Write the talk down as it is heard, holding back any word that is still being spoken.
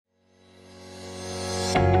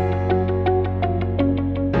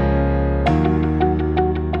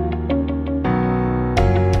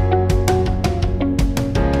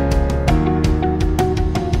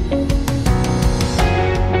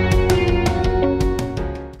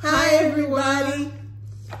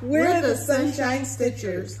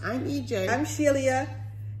Stitchers. I'm EJ. I'm Shelia,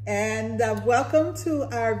 and welcome to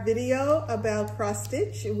our video about cross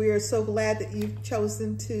stitch. We are so glad that you've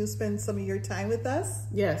chosen to spend some of your time with us.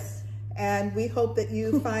 Yes. And we hope that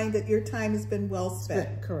you find that your time has been well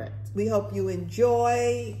spent. Correct. We hope you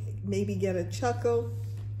enjoy, maybe get a chuckle.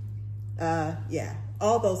 Yeah,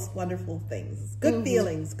 all those wonderful things. Good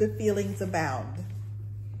feelings abound.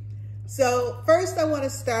 So first I want to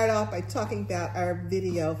start off by talking about our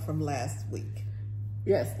video from last week.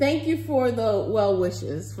 Yes, thank you for the well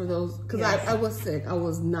wishes for those, because I was sick. I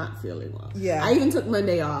was not feeling well. Yeah. I even took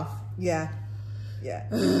Monday off. Yeah. Yeah.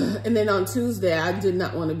 And then on Tuesday, I did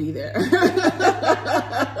not want to be there.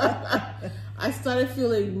 I started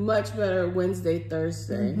feeling much better Wednesday,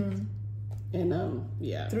 Thursday. And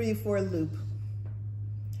yeah. Threw you for a loop.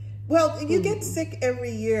 Well, you get sick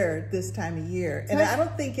every year this time of year. And I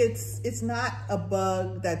don't think it's not a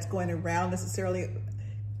bug that's going around necessarily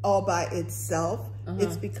all by itself.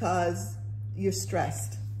 It's because you're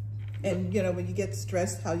stressed. And you know, when you get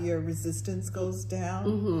stressed, how your resistance goes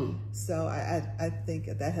down. So I think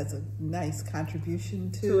that has a nice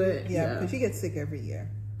contribution to it. Yeah, because you get sick every year.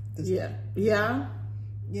 Yeah.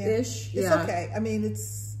 Ish. It's okay. I mean,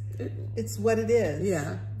 it's what it is.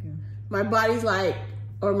 Yeah. My body's like,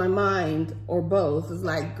 or my mind, or both, is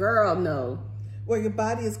like, girl, no. Well, your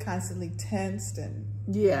body is constantly tensed and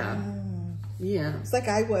yeah. It's like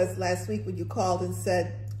I was last week when you called and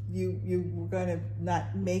said you were going to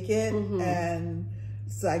not make it. And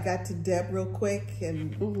so I got to Deb real quick.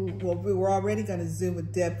 And well, we were already going to Zoom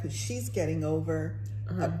with Deb because she's getting over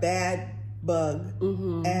a bad bug.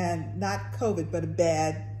 And not COVID, but a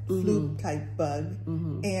bad flu type bug.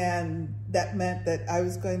 And that meant that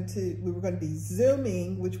we were going to be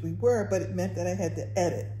Zooming, which we were, but it meant that I had to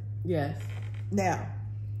edit. Yes. Now,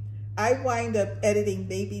 I wind up editing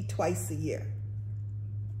maybe twice a year.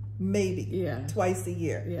 Maybe twice a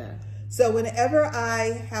year. Yeah. So whenever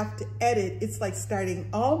I have to edit, it's like starting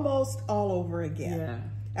almost all over again.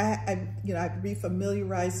 Yeah. I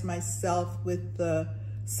refamiliarize myself with the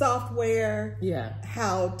software. Yeah.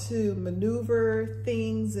 How to maneuver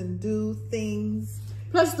things and do things.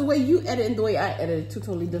 Plus the way you edit and the way I edit, two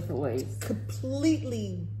totally different ways.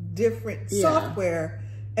 Completely different software.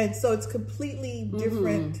 And so it's completely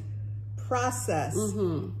different process.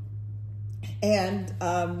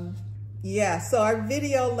 And yeah, so our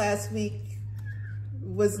video last week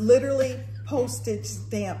was literally postage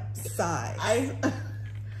stamp size.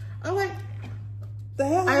 I'm like, the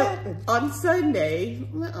hell happened? On Sunday,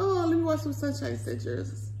 I'm like, oh, let me watch some Sunshine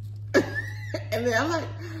Stitchers. And then I'm like,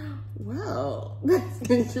 wow, that's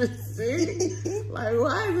interesting. Like,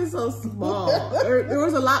 why is it so small? There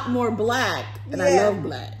was a lot more black, and I love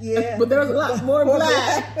black. Yeah. But there was a lot more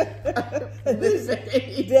black.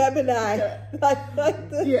 Deb and I.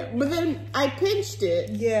 Yeah, but then I pinched it.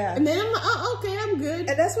 Yeah. And then I'm like, oh, okay, I'm good.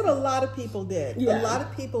 And that's what a lot of people did. Yeah. A lot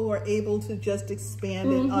of people were able to just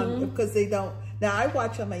expand it on, because they don't. Now, I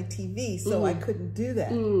watch on my TV, so I couldn't do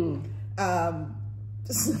that.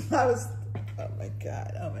 So I was... Oh my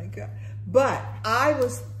God. But I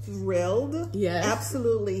was thrilled. Yes.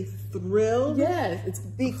 Absolutely thrilled. Yes. It's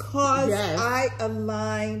because I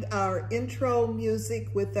aligned our intro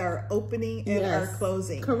music with our opening and our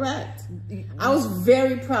closing. Correct. I was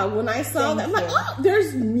very proud when I saw that. I'm like, oh,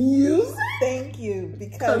 there's music. Thank you.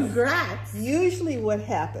 Because congrats. Usually what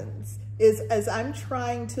happens is as I'm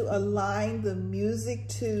trying to align the music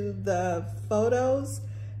to the photos,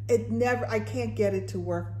 I can't get it to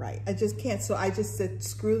work right. I just can't. So I just said,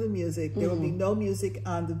 screw the music. There will be no music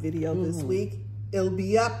on the video this week. It'll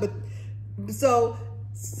be up. But so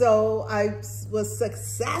I was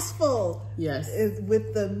successful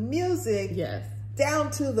with the music. Yes.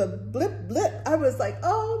 Down to the blip. I was like,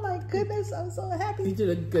 oh my goodness, I'm so happy. You did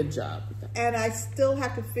a good job. And I still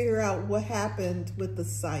have to figure out what happened with the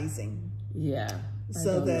sizing. Yeah.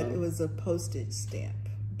 So that it was a postage stamp.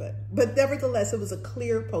 But nevertheless, it was a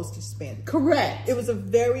clear postage stamp. Correct. It was a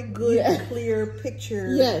very good, clear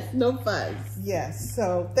picture. Yes, no fuzz. Yes.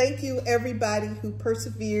 So thank you, everybody who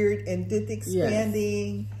persevered and did the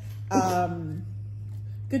expanding.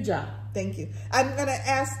 Good job. Thank you. I'm going to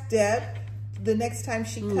ask Deb the next time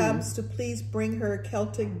she comes to please bring her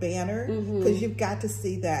Celtic banner, because you've got to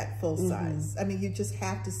see that full size. I mean, you just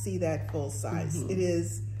have to see that full size. It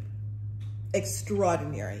is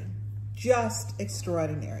extraordinary. Just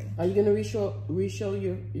extraordinary. Are you going to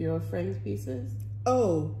reshow your friend's pieces?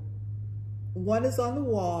 Oh, one is on the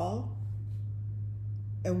wall,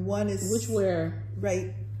 and one is... Which where?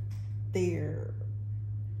 Right there.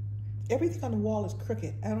 Everything on the wall is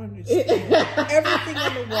crooked. I don't understand. Everything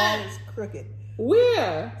on the wall is crooked.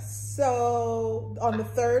 Where? So on the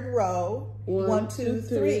third row, one, two,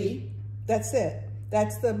 three. That's it.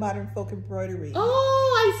 That's the Modern Folk embroidery.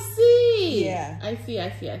 Oh, I see. Yeah. I see.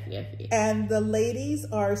 And the ladies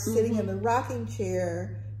are sitting in the rocking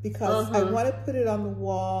chair because I want to put it on the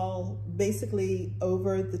wall, basically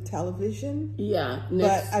over the television. Yeah.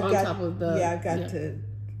 But I've got, top of the... Yeah, I've got to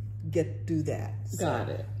do that. Got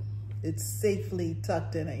it. It's safely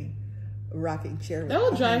tucked in a rocking chair. That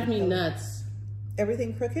would drive me nuts.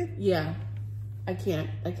 Everything crooked? Yeah. I can't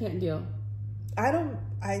deal.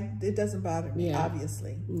 It doesn't bother me,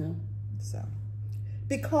 obviously. No. So,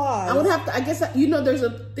 because I would have to, I guess, you know, there's a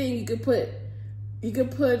thing you could put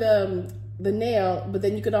the nail, but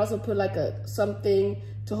then you could also put like something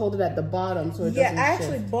to hold it at the bottom so it doesn't I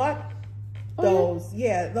actually shift. bought those.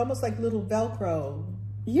 Yeah, almost like little Velcro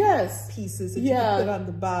pieces that you can put on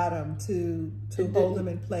the bottom to hold them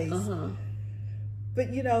in place.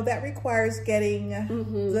 But you know, that requires getting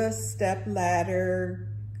the step ladder,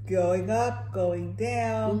 going up, going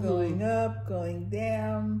down, going up, going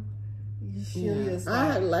down. Shelia's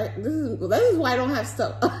this is why I don't have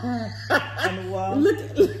stuff on the wall. Look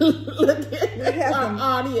at our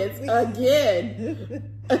audience again.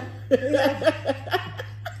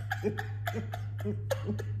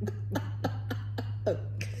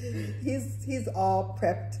 He's all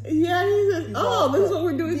prepped. Yeah, this is what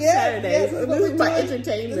we're doing Saturdays. This is my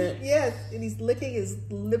entertainment. Yes, and he's licking his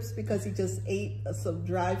lips because he just ate some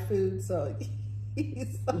dry food. So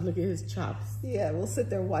look at his chops. Yeah, we'll sit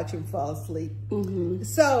there and watch him fall asleep.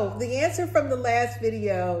 So the answer from the last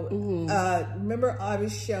video, remember I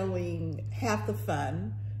was showing half the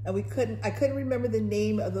fun, and I couldn't remember the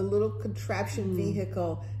name of the little contraption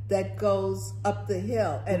vehicle that goes up the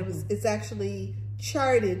hill, and it's actually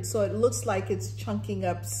charted so it looks like it's chunking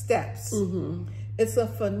up steps. It's a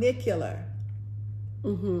funicular.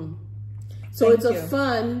 So it's a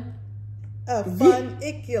fun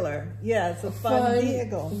funicular. Yeah, it's a fun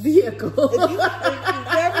vehicle. If you've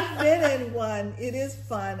never been in one, it is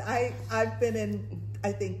fun. I've been in,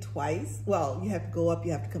 I think, twice. Well, you have to go up,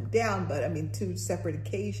 you have to come down, but I mean 2 separate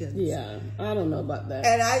occasions. Yeah, I don't know about that.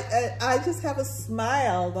 And I just have a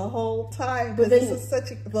smile the whole time. But this is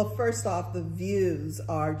well, first off, the views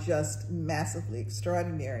are just massively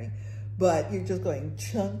extraordinary. But you're just going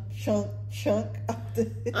chunk, chunk, chunk up the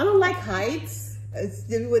hill. I don't like heights.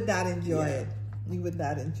 You would not enjoy it. You would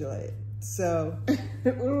not enjoy it. So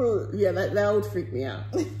yeah, that would freak me out.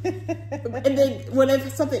 And then what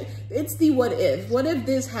if something? It's the what if. What if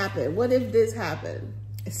this happened? What if this happened?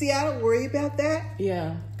 See, I don't worry about that.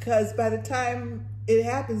 Yeah, because by the time it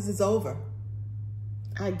happens, it's over.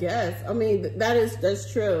 I guess. I mean,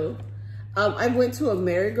 that's true. I went to a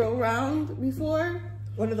merry-go-round before.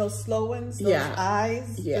 One of those slow ones. Those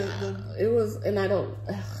eyes. Yeah, it was, and I don't.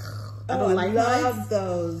 I love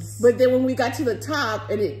those. But then when we got to the top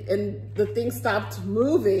and the thing stopped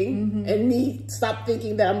moving and me stopped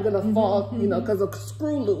thinking that I'm gonna fall, you know, because of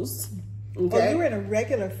screw loose. Okay. Oh, you were in a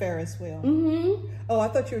regular Ferris wheel. Oh, I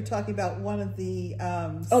thought you were talking about one of the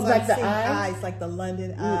like the eyes, like the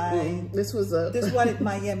London Eye. This was this one at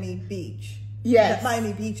Miami Beach. Yes, not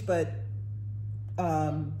Miami Beach, but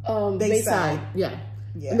Bayside. Yeah.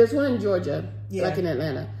 And there's one in Georgia, like in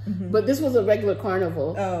Atlanta. But this was a regular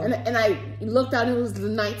carnival. And I looked out, it was the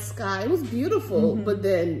night sky. It was beautiful. But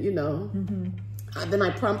then, you know, then I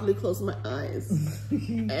promptly closed my eyes.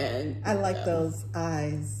 And I like those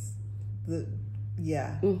eyes. The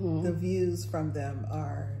views from them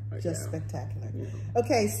are just spectacular.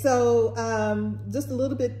 Okay, so just a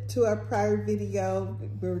little bit to our prior video.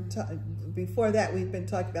 Before that, we've been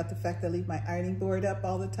talking about the fact that I leave my ironing board up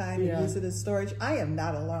all the time and use it as storage. I am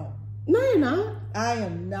not alone. No, you're not. I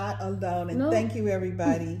am not alone. And thank you,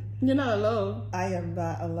 everybody. You're not alone. I am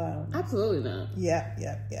not alone. Absolutely not. Yeah.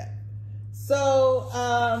 So,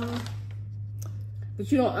 but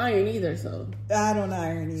you don't iron either, so. I don't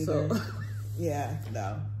iron either. So. Yeah,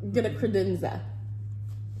 no. Get a credenza.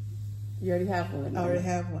 You already have one. I already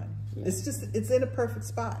have one. Yeah. It's in a perfect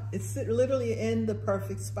spot. It's literally in the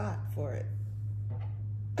perfect spot for it.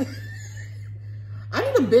 I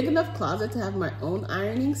need a big enough closet to have my own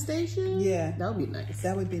ironing station. Yeah. That would be nice.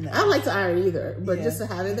 That would be nice. I don't like to iron either, but just to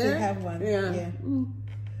have it there. To have one. Yeah.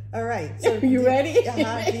 All right. So you ready? Do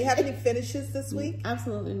you have any finishes this week?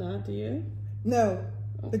 Absolutely not. Do you? No.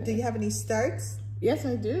 Okay. But do you have any starts? Yes,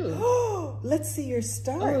 I do. Oh, let's see your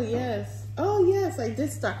start. Oh, yes. Oh, yes, I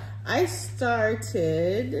did start. I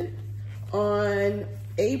started on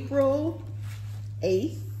April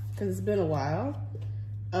 8th, because it's been a while,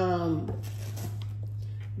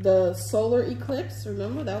 the solar eclipse,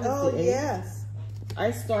 remember? That was the 8th. Yes.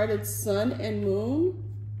 I started Sun and Moon,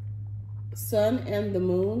 Sun and the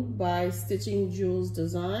Moon by Stitching Jules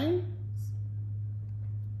Design.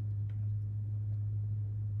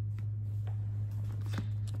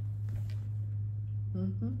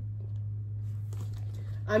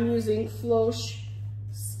 I'm using Floss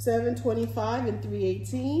 725 and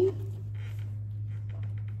 318.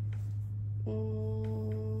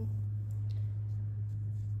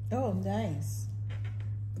 Oh, nice.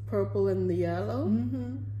 The purple and the yellow.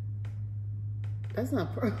 That's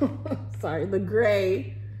not purple. Sorry, the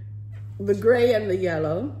gray and the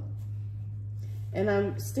yellow. And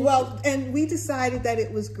I'm stitching. Well, and we decided that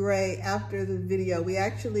it was gray after the video. We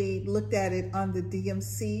actually looked at it on the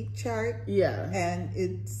DMC chart. Yeah. And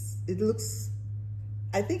it looks,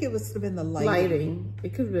 I think it was in the lighting.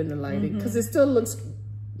 It could have been the lighting because it still looks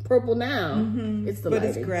purple now. It's the lighting.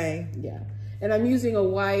 But it's gray. Yeah. And I'm using a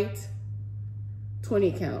white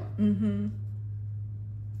 20 count. And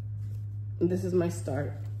this is my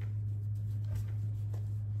start.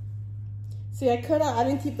 See, I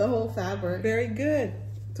didn't keep the whole fabric. Very good.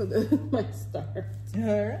 So this is my start. All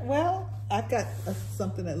right. Well, I've got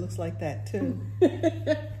something that looks like that too.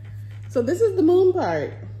 So this is the moon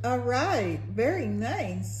part. All right. Very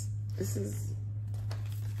nice. This is.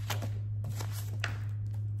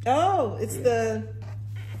 Oh, it's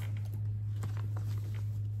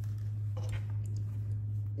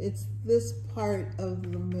it's this part of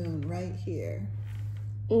the moon right here.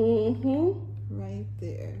 Right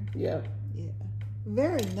there. Yep. Yeah.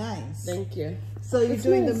 Very nice. Thank you. So you're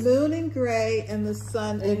doing the moon in gray and the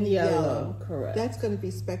sun in yellow. Correct. That's going to be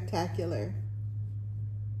spectacular.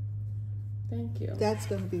 Thank you. That's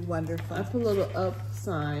going to be wonderful. I put a little up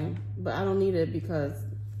sign, but I don't need it because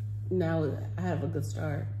now I have a good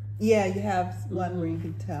start. Yeah, you have one where you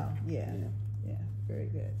can tell. Yeah. Yeah. Very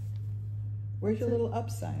good. Where's your little up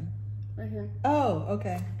sign? Right here. Oh,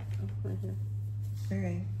 okay. Oh, right here. All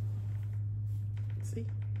right. See?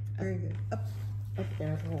 Very good. Up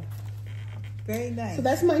there. Oh. Very nice. So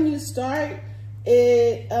that's my new start.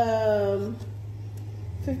 It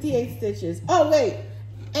 58 stitches. Oh wait,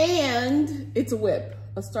 and it's a whip.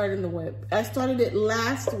 A start in the whip. I started it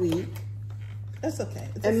last week. That's okay.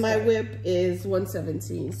 And my whip is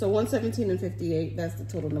 117. So 117 and 58. That's the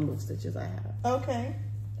total number of stitches I have. Okay.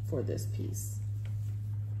 For this piece.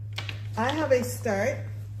 I have a start.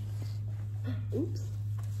 Oops.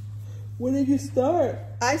 When did you start?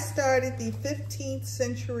 I started the 15th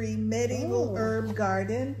Century Medieval Herb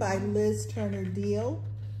Garden by Liz Turner Diehl.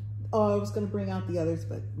 Oh, I was going to bring out the others,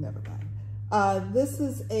 but never mind. This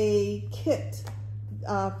is a kit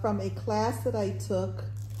from a class that I took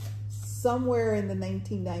somewhere in the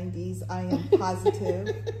 1990s, I am positive,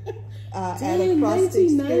 at a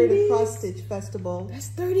Spirit of Cross Stitch Festival. That's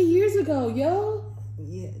 30 years ago, yo.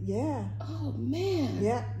 Yeah. Oh, man.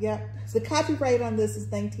 Yeah. The copyright on this is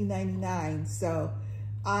 1999, so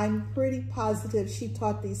I'm pretty positive she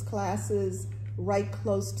taught these classes right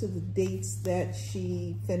close to the dates that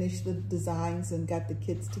she finished the designs and got the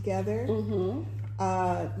kits together.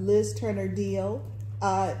 Liz Turner Diehl.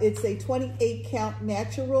 It's a 28 count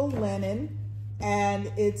natural linen, and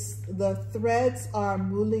the threads are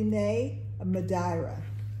mouliné Madeira.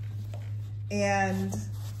 And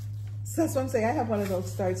so that's what I'm saying. I have one of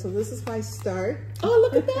those starts. So this is my start. Oh,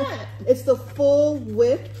 look at that. It's the full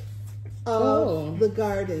width of the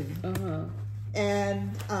garden.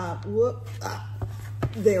 And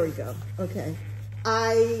there we go. Okay.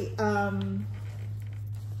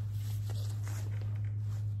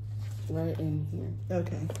 Right in here.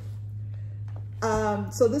 Okay.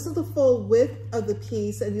 So this is the full width of the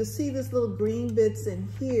piece, and you'll see this little green bits in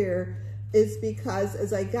here. Is because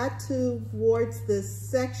as I got towards this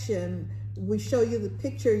section, we show you the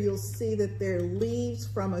picture, you'll see that there are leaves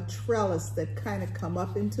from a trellis that kind of come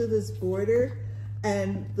up into this border.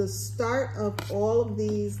 And the start of all of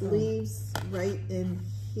these leaves right in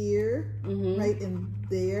here, right in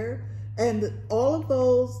there. And all of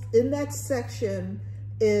those, in that section,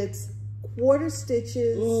 it's quarter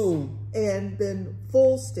stitches and then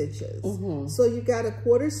full stitches. So you got a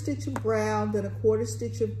quarter stitch of brown, then a quarter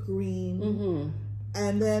stitch of green,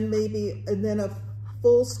 and then a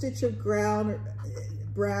full stitch of brown.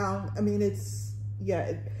 I mean, it's,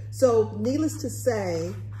 yeah. So needless to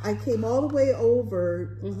say, I came all the way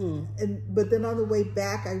over, but then on the way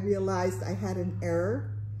back, I realized I had an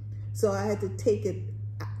error. So I had to take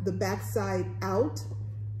the back side out.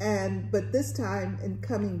 But this time, in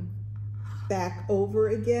coming back over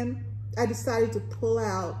again, I decided to pull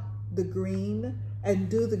out the green and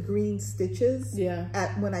do the green stitches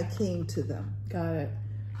when I came to them. Got it.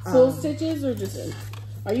 Full stitches or just,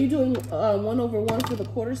 are you doing 1/1 for the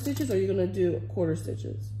quarter stitches, or are you gonna do quarter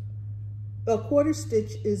stitches? A quarter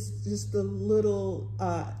stitch is just a little,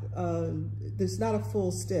 there's not a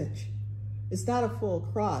full stitch. It's not a full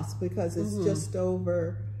cross because it's just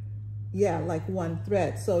over, like one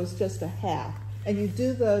thread. So it's just a half. And you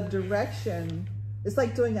do the direction, it's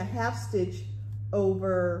like doing a half stitch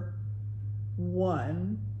over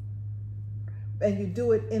one. And you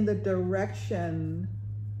do it in the direction,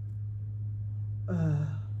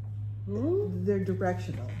 they're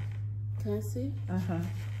directional. Can I see?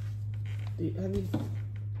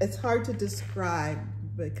 It's hard to describe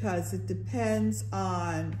because it depends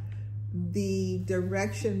on the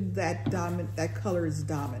direction that color is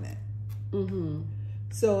dominant.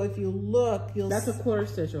 So if you look, that's a quarter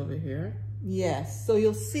stitch over here. Yes. So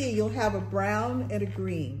you'll see you'll have a brown and a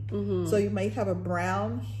green. So you might have a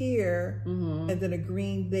brown here and then a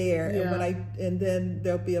green there, and then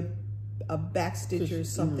there'll be a back stitch or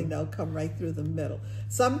something that'll come right through the middle.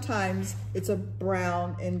 Sometimes it's a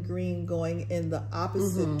brown and green going in the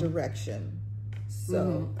opposite direction.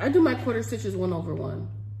 So I do my quarter stitches 1/1.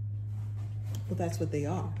 Well, that's what they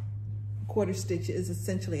are. Quarter stitch is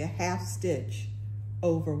essentially a half stitch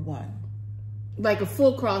over one. Like a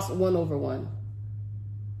full cross 1/1.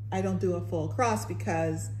 I don't do a full cross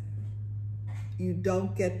because you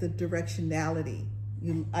don't get the directionality.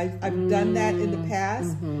 I've done that in the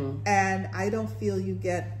past, and I don't feel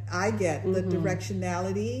I get the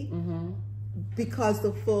directionality because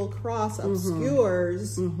the full cross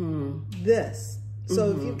obscures this.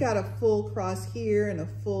 So if you've got a full cross here and a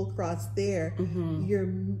full cross there,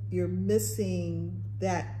 you're missing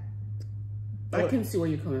that. I can see where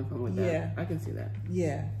you're coming from with that. I can see that.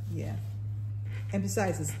 Yeah. And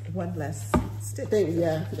besides, it's one less stitch. That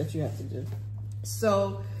you have to do.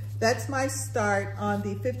 So that's my start on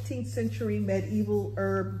the 15th century medieval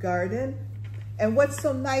herb garden. And what's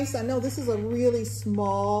so nice, I know this is a really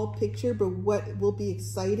small picture, but what will be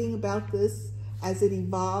exciting about this as it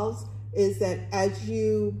evolves is that as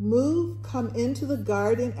you come into the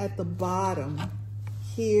garden at the bottom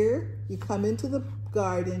here, you come into the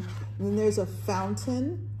garden, and then there's a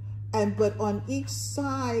fountain, but on each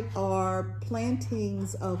side are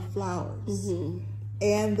plantings of flowers.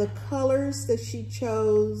 And the colors that she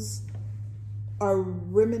chose are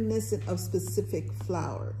reminiscent of specific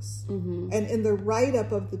flowers. And in the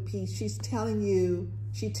write-up of the piece, she tells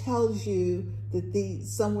you that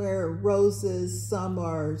some are roses, some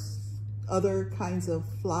are other kinds of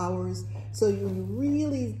flowers. So you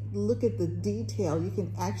really look at the detail, you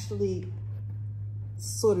can actually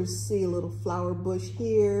sort of see a little flower bush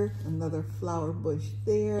here, another flower bush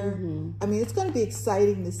there. I mean, it's going to be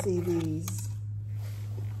exciting to see these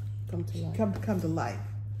come to life.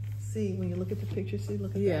 See, when you look at the picture,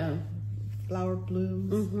 look at that. Flower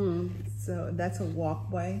blooms. So that's a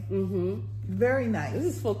walkway. Very nice.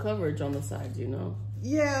 This is full coverage on the sides, you know.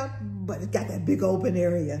 Yeah, but it's got that big open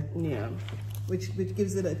area. Yeah. Which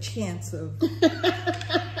gives it a chance of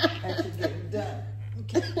actually getting done.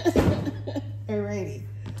 Okay. Alrighty.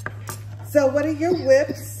 So what are your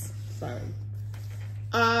whips? Sorry.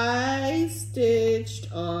 I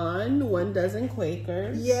stitched on 1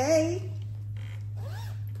 Quakers. Yay.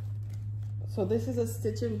 So this is a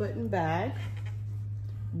stitch and button bag.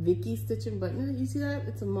 Vicky stitch and button. You see that?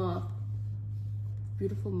 It's a moth.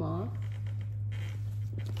 Beautiful moth.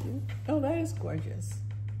 Oh, that is gorgeous.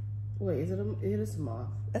 Wait, it is a moth.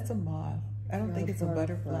 That's a moth. I don't think it's a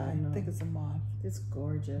butterfly. No. I think it's a moth. It's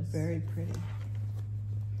gorgeous. Very pretty.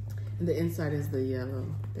 And the inside is the yellow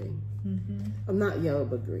thing. I'm not yellow,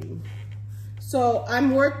 but green. So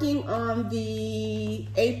I'm working on the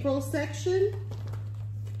April section.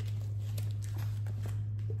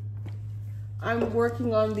 I'm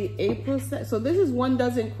working on the April section. So this is 1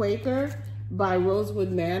 Quaker by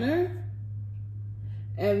Rosewood Manor.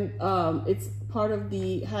 And it's part of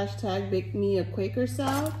the hashtag Make Me a Quaker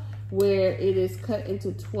Sal, where it is cut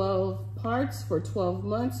into 12 parts for 12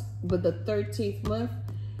 months, but the 13th month,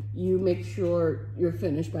 you make sure you're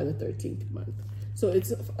finished by the 13th month. So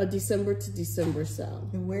it's a December to December sal.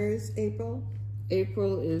 And where is April?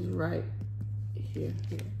 April is right here.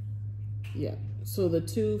 Yeah. So the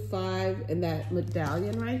 2, 5, and that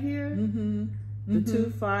medallion right here. The 2,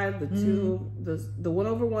 5, the 2, the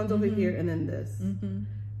 1/1's over here, and then this.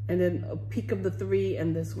 And then a peak of the 3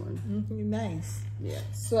 and this one. Nice. Yeah.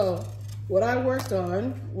 So what I worked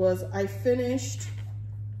on was I finished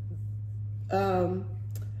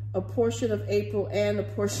a portion of April and a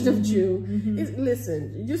portion of June.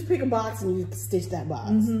 Listen, you just pick a box and you stitch that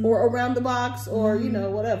box, or around the box, or you know,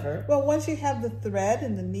 whatever. Well, once you have the thread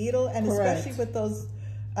and the needle, and Correct. especially with those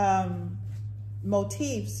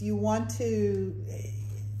motifs, you want to,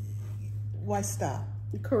 why stop?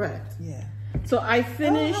 Correct. Yeah. So I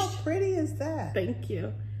finished. Oh, how pretty is that? Thank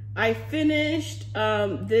you. I finished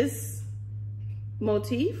this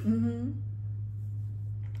motif.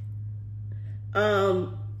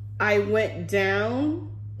 I went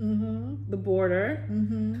down the border.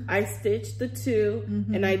 I stitched the two,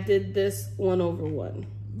 and I did this 1/1.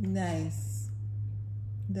 Nice.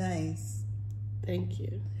 Nice. Thank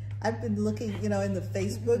you. I've been looking, you know, in the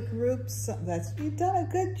Facebook groups. You've done a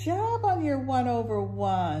good job on your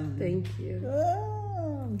 1/1. Thank you.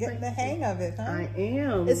 Oh, I'm getting the hang of it, huh? I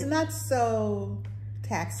am. It's not so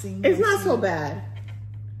taxing. It's not so bad.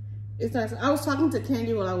 It's not. I was talking to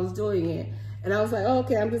Candy while I was doing it, and I was like, oh,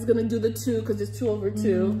 okay, I'm just gonna do the 2 because it's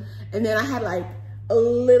 2/2, and then I had like a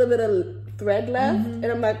little bit of thread left, and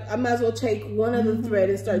I'm like, I might as well take one of the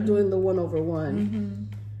thread and start doing the 1/1.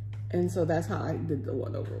 And so that's how I did the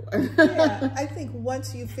 1/1. Yeah, I think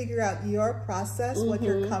once you figure out your process, what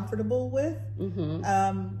you're comfortable with,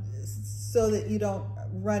 so that you don't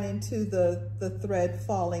run into the thread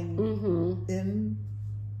falling in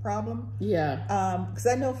problem. Yeah. Because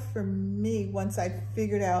I know for me, once I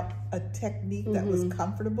figured out a technique that was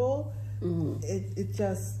comfortable, it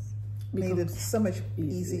just made it so much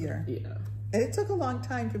easier. Yeah. And it took a long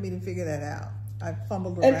time for me to figure that out. I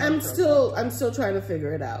fumbled around. And I'm still trying to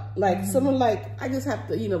figure it out. Like someone I just have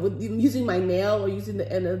to, you know, with using my nail or using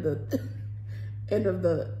the end of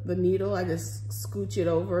the needle, I just scooch it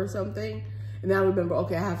over or something. And now I remember,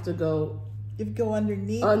 okay, I have to go. You go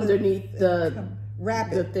underneath the wrap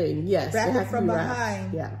the it. thing. Yes. Wrap it from wrapped.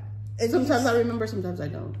 behind. Yeah. And sometimes I remember, sometimes I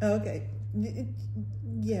don't. Okay.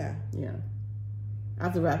 Yeah. Yeah. I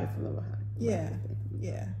have to wrap it from the behind. Yeah.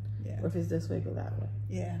 Yeah. Yeah. Or if it's this way, go that way.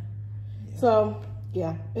 Yeah. So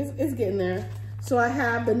yeah, it's getting there. So I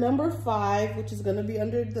have the number 5, which is going to be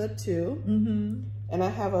under the 2, and I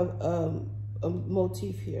have a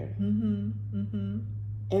motif here, and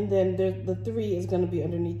then the 3 is going to be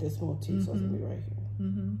underneath this motif, so it's going to be right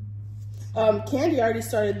here. Candy already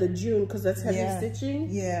started the June because that's heavy stitching.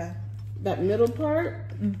 Yeah, that middle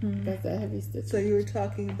part, that's that heavy stitching. So you were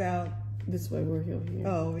talking about this way. We're here.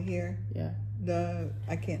 Oh, over here. Yeah.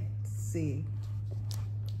 I can't see.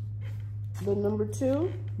 The number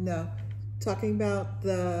 2? No. Talking about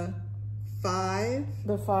the 5?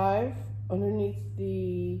 The 5 underneath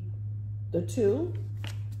the 2?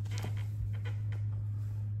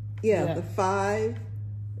 Yeah, the 5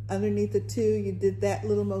 underneath the 2. You did that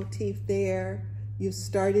little motif there. You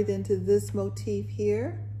started into this motif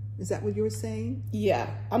here. Is that what you were saying? Yeah.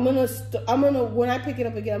 I'm gonna when I pick it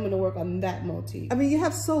up again, I'm gonna work on that motif. I mean, you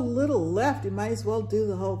have so little left. You might as well do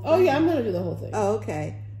the whole thing. Oh yeah, I'm gonna do the whole thing. Oh,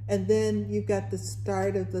 okay. And then you've got the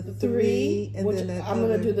start of the 3, and then I'm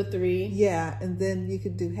gonna do the 3. Yeah, and then you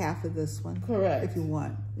could do half of this one. Correct. If you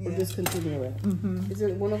want. Or just continue it. Is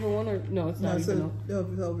it 1/1 or no? It's not even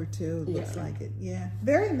over 2. Looks like it. Yeah.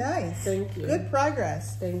 Very nice. Thank you. Good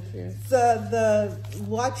progress. Thank you. The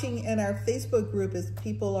watching in our Facebook group is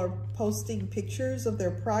people are posting pictures of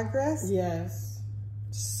their progress. Yes.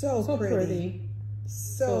 So pretty.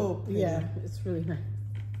 So pretty. Yeah, it's really nice.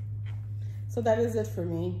 So that is it for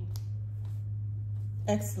me.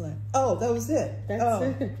 Excellent. Oh, that was it.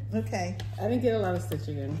 That's it. Okay. I didn't get a lot of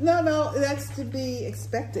stitching in. No, that's to be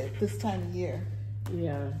expected this time of year.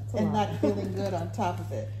 Yeah. And not feeling good on top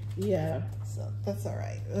of it. Yeah. So that's all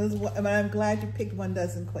right. I'm glad you picked 1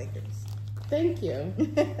 Quakers. Thank you.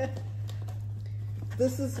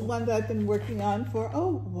 This is one that I've been working on for a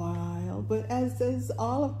while, but as is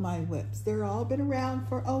all of my whips, they're all been around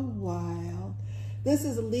for a while. This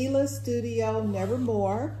is Leela Studio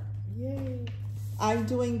Nevermore. Yay. I'm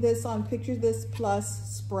doing this on Picture This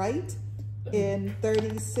Plus Sprite in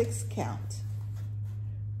 36 count.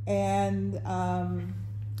 And I'm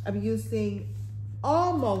using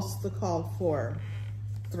almost the called for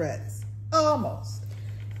threads. Almost.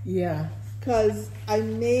 Yeah. Because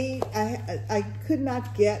I could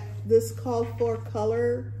not get this called for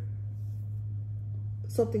color,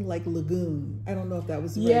 something like Lagoon. I don't know if that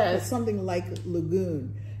was right, but something like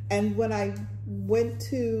Lagoon. And when I went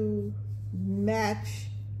to match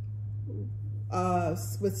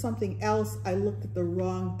with something else, I looked at the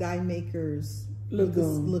wrong die maker's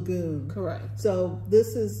Lagoon. Correct. So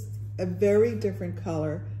this is a very different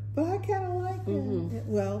color, but I kind of like it.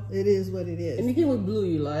 Well, it is what it is. Anything with blue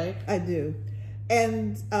you like? I do.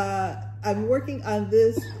 And I'm working on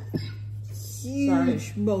this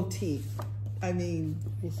huge motif. I mean,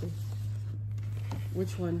 Let me see.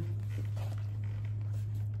 Which one?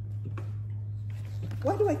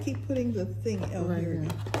 why do I keep putting the thing out Right here? here.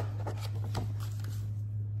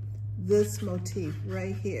 This motif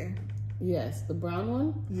right here. Yes, the brown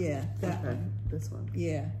one? Yeah, that Okay, one. this one.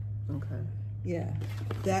 Yeah, Okay. yeah.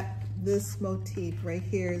 This motif right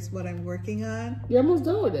here is what I'm working on. You're almost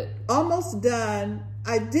done with it. Almost done.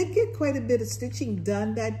 I did get quite a bit of stitching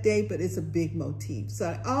done that day, but it's a big motif. So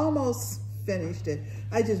I almost finished it.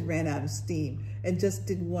 I just ran out of steam and just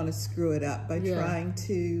didn't want to screw it up by trying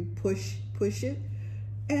to push it.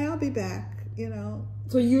 And I'll be back, you know.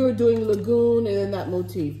 So you're doing lagoon and then that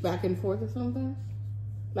motif back and forth or something?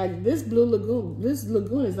 Like this blue lagoon, this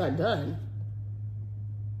lagoon is not done.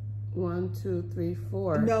 1, 2, 3,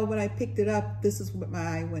 4. No, when I picked it up, this is what my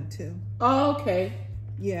eye went to. Oh, okay.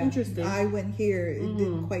 Yeah. Interesting. I went here. It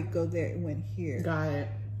didn't quite go there. It went here. Got it.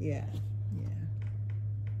 Yeah. Yeah.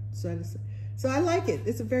 So I like it.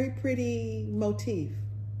 It's a very pretty motif.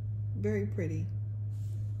 Very pretty.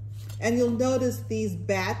 And you'll notice these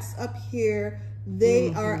bats up here,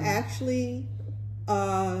 they are actually 2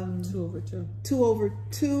 over 2.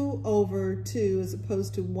 2 over 2 as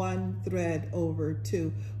opposed to 1 thread over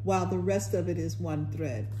 2, while the rest of it is 1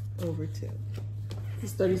 thread over 2.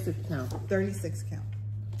 It's 36 count. 36 count.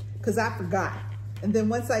 Because I forgot. And then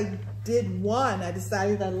once I did one, I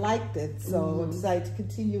decided I liked it. So I decided to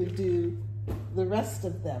continue to do the rest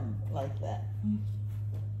of them like that.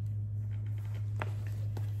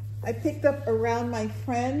 I picked up Around My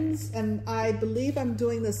Friends, and I believe I'm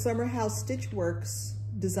doing the Summer House StitchWorks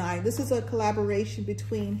design. This is a collaboration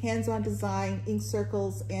between Hands On Design, Ink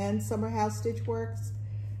Circles, and Summer House StitchWorks.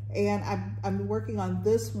 And I'm working on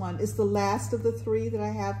this one. It's the last of the 3 that I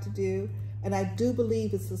have to do. And I do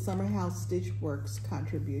believe it's the Summer House StitchWorks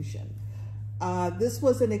contribution. This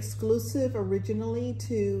was an exclusive originally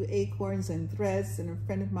to Acorns and Threads, and a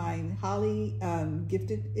friend of mine, Holly,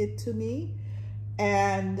 gifted it to me.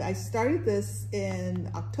 And I started this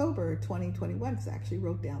in October 2021, because I actually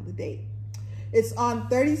wrote down the date. It's on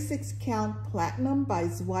 36 count platinum by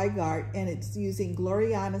Zweigart, and it's using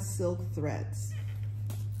Gloriana silk threads.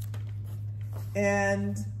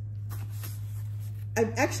 And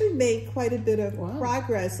I've actually made quite a bit of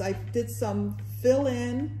progress. I did some fill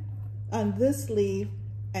in on this leaf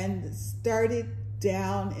and started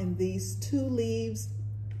down in these 2 leaves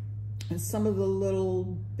and some of the little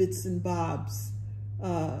bits and bobs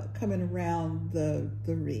coming around the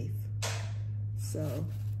wreath. So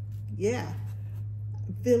yeah,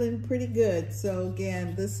 I'm feeling pretty good. So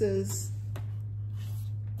again, this is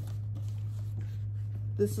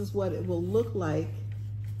what it will look like.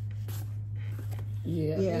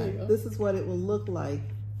 Yeah, this is what it will look like,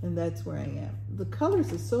 and that's where I am. The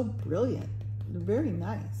colors are so brilliant. They're very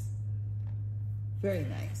nice. Very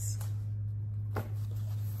nice.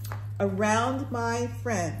 Around My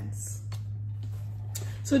Friends.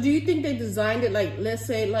 So do you think they designed it like, let's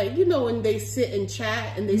say, like, you know, when they sit and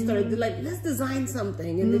chat and they started like, let's design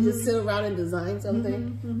something, and they just sit around and design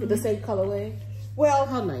something with the same colorway? Well,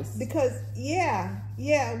 how nice. Because,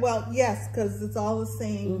 well, yes, because it's all the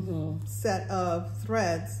same set of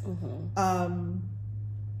threads.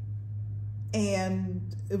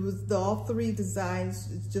 And it was all 3 designs.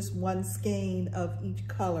 It's just 1 skein of each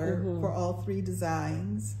color for all 3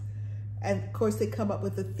 designs. And of course they come up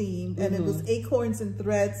with a theme, and it was Acorns and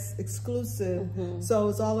Threads exclusive. So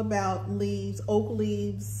it's all about leaves, oak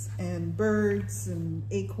leaves and birds and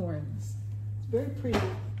acorns. It's very pretty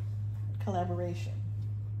collaboration.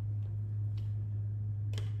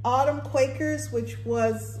 Autumn Quakers, which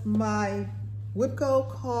was my WIPCO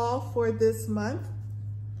call for this month.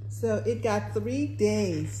 So it got 3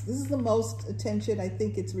 days. This is the most attention I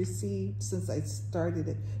think it's received since I started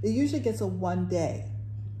it. It usually gets a 1-day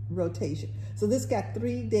rotation. So this got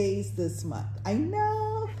 3 days this month. I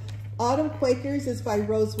know. Autumn Quakers is by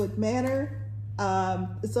Rosewood Manor.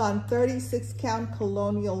 It's on 36 count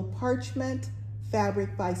colonial parchment,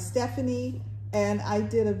 fabric by Stephanie, and I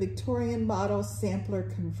did a Victorian model sampler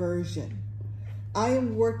conversion. I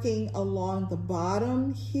am working along the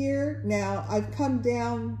bottom here. Now I've come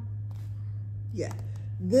down,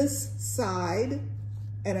 this side,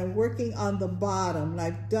 and I'm working on the bottom, and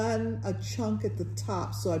I've done a chunk at the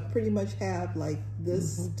top, so I pretty much have like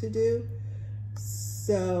this to do.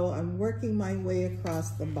 So I'm working my way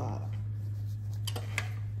across the bottom.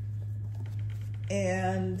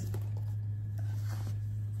 And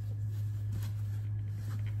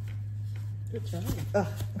good job.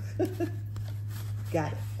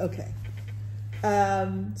 Got it. Okay.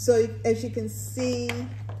 So as you can see,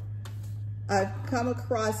 I've come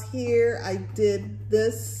across here. I did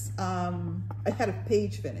this. I had a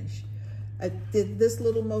page finish. I did this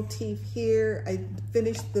little motif here. I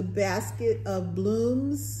finished the basket of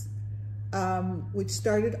blooms, which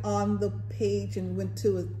started on the page and went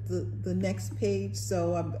to the next page.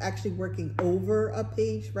 So I'm actually working over a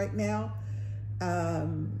page right now.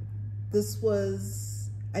 This was,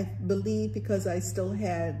 I believe, because I still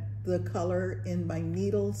had the color in my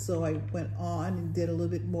needle, so I went on and did a little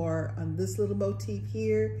bit more on this little motif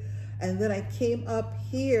here. And then I came up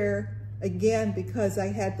here again because I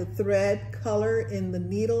had the thread color in the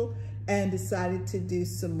needle and decided to do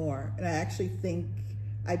some more. And I actually think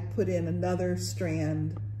I put in another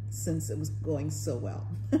strand since it was going so well.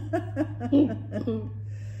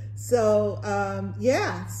 So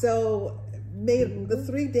yeah, so made the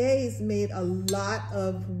 3 days made a lot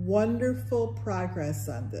of wonderful progress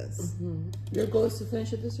on this. Your goal is to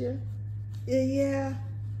finish it this year? Yeah.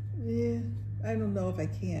 I don't know if I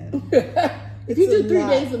can. If you do 3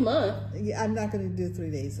 days a month. Yeah, I'm not going to do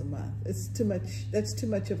 3 days a month. It's too much. That's too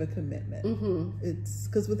much of a commitment. It's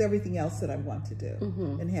because with everything else that I want to do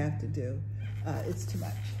and have to do, it's too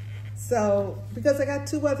much. So because I got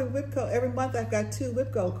 2 other WIPCO, every month I've got 2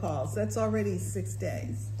 WIPCO calls. That's already 6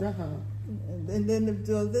 days. And then to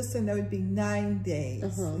do this, and that would be 9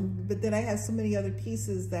 days. But then I have so many other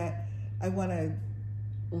pieces that I want to.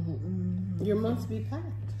 Your months be packed.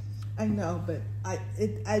 I know, but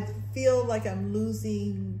I feel like I'm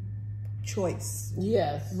losing choice.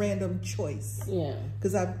 Yes. Random choice. Yeah.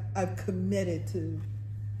 Because I've committed to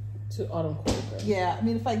Autumn Quaker. Yeah. I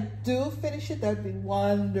mean, if I do finish it, that would be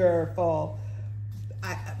wonderful.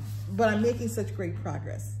 But I'm making such great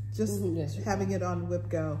progress. Just having it on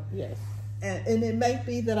WIPGO. Yes. And it might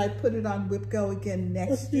be that I put it on WIPGO again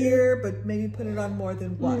next year, but maybe put it on more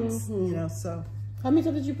than once. You know, so. How many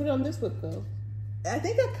times did you put it on this WIPGO? I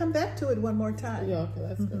think I'll come back to it one more time. Yeah, okay,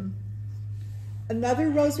 that's good.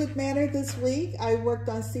 Another Rosewood Manor this week. I worked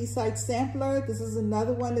on Seaside Sampler. This is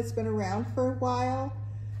another one that's been around for a while.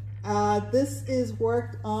 This is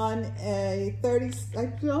worked on a 36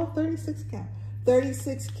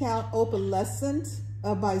 count opalescent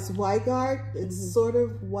by Zweigart. It's sort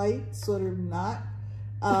of white, sort of not.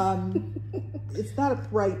 It's not a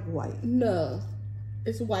bright white. No.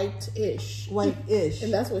 It's white-ish. White-ish.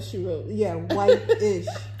 And that's what she wrote. Yeah, white-ish.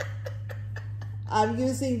 I'm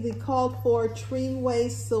using the called for Treenway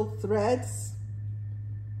silk threads.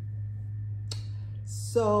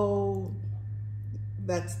 So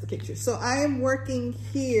that's the picture. So I am working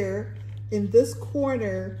here in this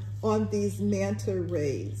corner on these manta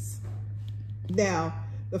rays. Now,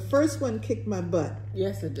 the first one kicked my butt.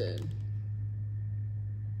 Yes, it did.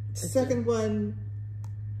 Second one,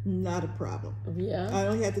 not a problem. Yeah. I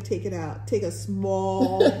only had to take it out. Take a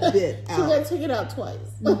small bit out. So you got to take it out twice.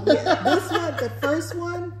 Yeah, this one, the first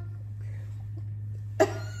one,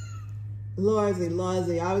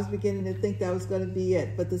 Lordsy, I was beginning to think that was going to be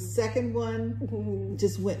it. But the second one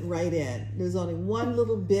just went right in. There's only one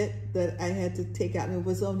little bit that I had to take out, and it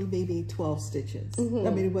was only maybe 12 stitches. I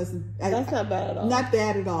mean, it wasn't... That's not bad at all. Not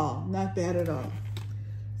bad at all. Not bad at all.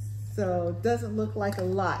 So it doesn't look like a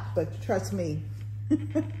lot, but trust me.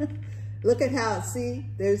 Look at how, see,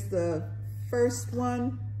 there's the first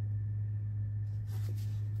one.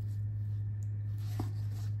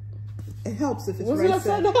 It helps if it's right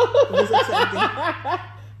side.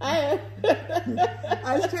 I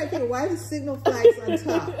was trying to think, why the signal flags on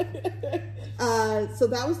top? So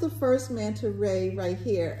that was the first manta ray right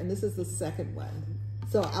here, and this is the second one.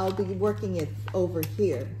 So I'll be working it over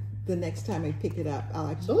here. The next time I pick it up, I'll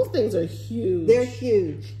actually... Those things are huge. They're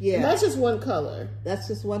huge, yeah. And that's just one color. That's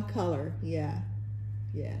just one color, yeah.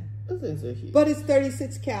 Yeah. Those things are huge. But it's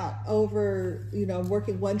 36 count over, you know,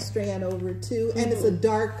 working one strand over 2, and it's a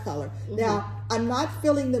dark color. Now, I'm not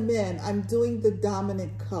filling them in. I'm doing the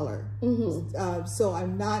dominant color. So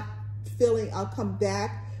I'm not filling, I'll come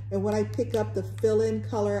back, and when I pick up the fill-in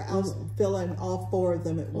color, I'll fill in all 4 of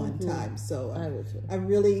them at one time. So I'm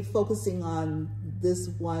really focusing on this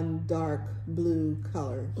one dark blue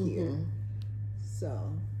color here.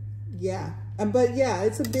 So yeah, but yeah,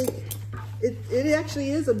 it's a big, it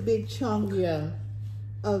actually is a big chunk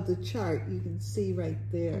of the chart. You can see right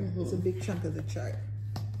there. It's a big chunk of the chart.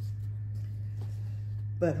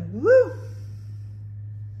 But woo,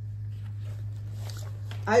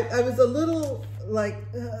 I was a little like,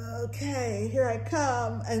 okay, here I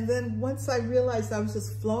come. And then once I realized I was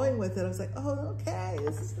just flowing with it, I was like, oh, okay,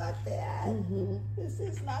 this is not bad. This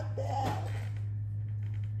is not bad.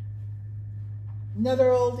 Another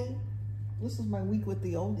oldie. This is my week with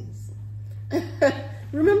the oldies.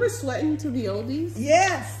 Remember sweating to the oldies?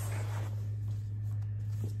 Yes.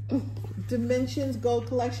 Dimensions Gold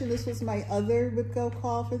Collection. This was my other WIPGO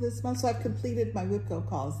call for this month. So I've completed my WIPGO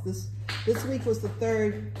calls. This week was the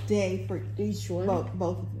third day for each one.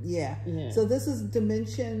 Both, yeah. So this is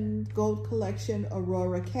Dimension Gold Collection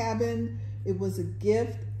Aurora Cabin. It was a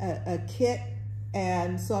gift, a kit,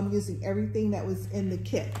 and so I'm using everything that was in the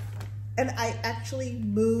kit. And I actually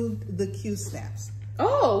moved the Q-snaps.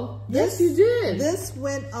 Oh, yes, you did. This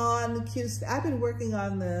went on the Q-snap. I've been working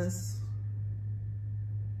on this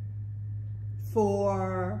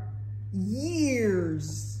for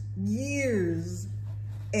years,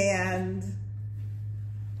 and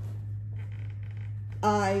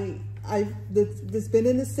it's been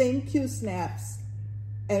in the same Q-snaps,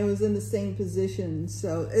 and it was in the same position,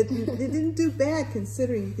 so it didn't do bad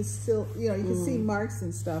considering you can still, you know, you can see marks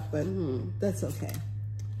and stuff, but that's okay.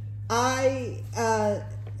 I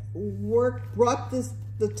brought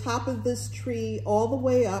the top of this tree all the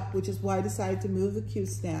way up, which is why I decided to move the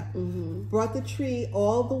Q-snap. Brought the tree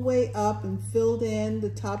all the way up and filled in the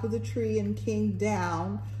top of the tree and came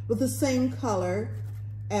down with the same color.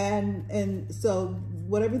 And so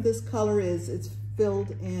whatever this color is, it's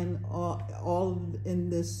filled in all in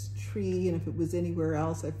this tree. And if it was anywhere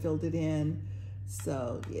else, I filled it in.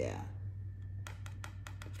 So yeah.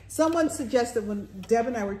 Someone suggested when Deb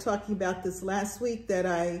and I were talking about this last week that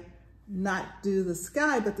I not do the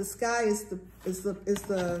sky, but the sky is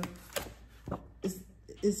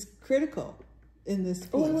critical in this piece.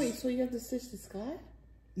 Oh wait, so you have to stitch the sky?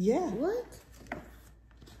 Yeah. What?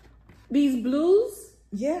 These blues?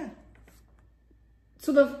 Yeah.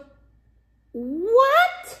 So the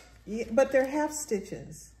what? Yeah, but they're half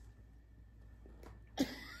stitches.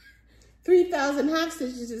 3,000 half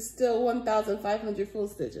stitches is still 1,500 full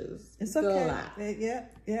stitches. It's still okay. a lot. Yeah,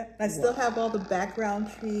 yeah. I still have all the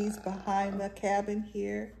background trees behind the cabin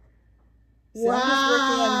here. So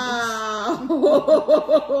wow. I'm just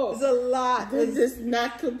working on there's a lot. This does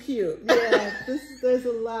not compute. Yeah, there's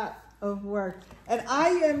a lot of work. And I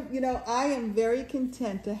am, you know, I am very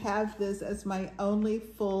content to have this as my only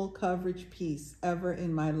full coverage piece ever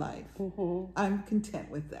in my life. I'm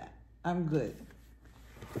content with that. I'm good.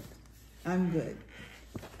 I'm good.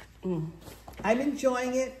 I'm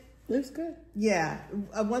enjoying it. Looks good. Yeah.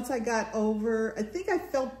 Once I got over, I think I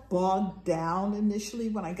felt bogged down initially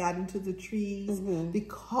when I got into the trees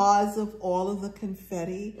because of all of the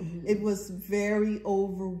confetti. It was very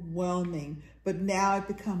overwhelming. But now I've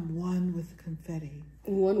become one with the confetti.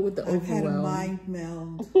 One with the overwhelm. I've had a mind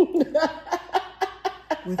meld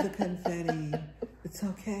with the confetti. It's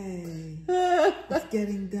okay. It's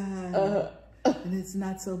getting done. And it's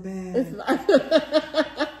not so bad. It's not.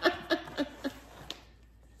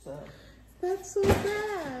 So, that's so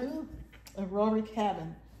bad. Aurora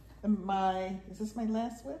Cabin. Is this my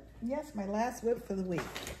last whip? Yes, my last whip for the week.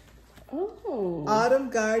 Oh.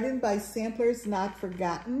 Autumn Garden by Samplers Not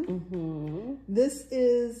Forgotten. This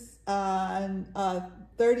is on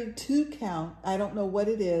 32 count. I don't know what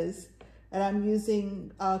it is. And I'm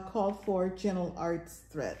using called for Gentle Arts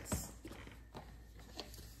threads.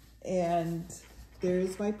 And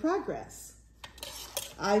there's my progress.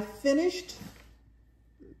 I finished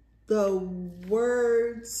the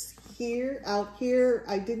words here, out here.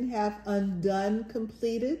 I didn't have undone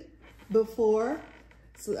completed before,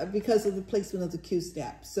 so because of the placement of the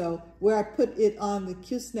Q-snap. So where I put it on the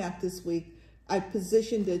Q-snap this week, I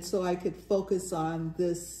positioned it so I could focus on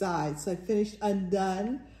this side. So I finished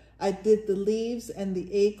undone. I did the leaves and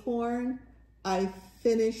the acorn. I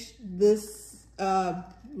finished this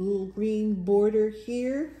little green border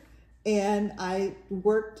here, and I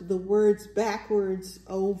worked the words backwards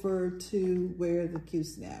over to where the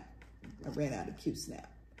Q-snap, I ran out of Q-snap,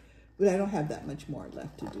 but I don't have that much more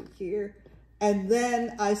left to do here. And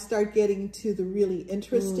then I start getting to the really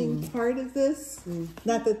interesting part of this.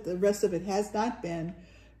 Not that the rest of it has not been,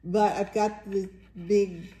 but I've got the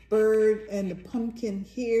big bird and the pumpkin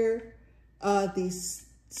here, these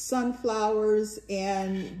sunflowers,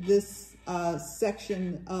 and this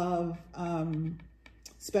section of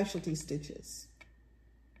specialty stitches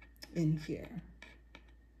in here.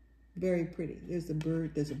 Very pretty. There's a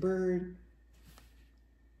bird, there's a bird.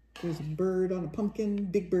 There's a bird on a pumpkin,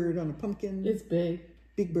 big bird on a pumpkin. It's big.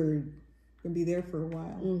 Big bird. Gonna be there for a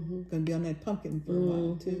while. Gonna be on that pumpkin for a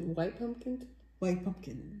while too. White pumpkin? White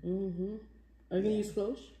pumpkin. Are you gonna use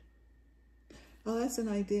floss? Oh, that's an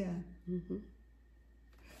idea.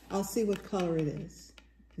 I'll see what color it is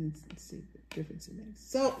and see what difference it makes.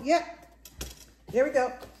 So, yeah, there we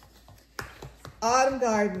go. Autumn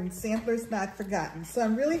Garden, Samplers Not Forgotten. So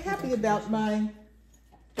I'm really happy about my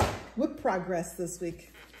whip progress this week.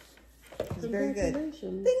 It's very good. Thank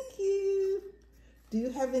you. Do you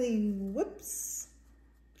have any whips?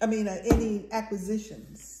 Any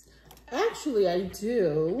acquisitions? Actually, I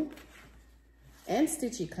do. and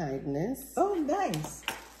Stitchy Kindness. Oh, nice.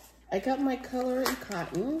 I got my color in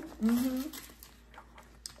cotton.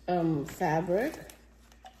 Fabric.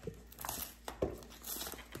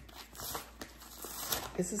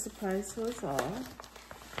 It's a surprise to us all.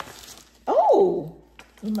 Oh!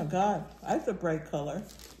 Oh my God, that's a bright color.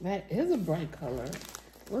 That is a bright color.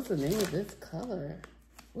 What's the name of this color?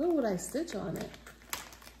 What would I stitch on it?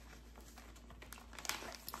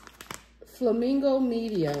 Flamingo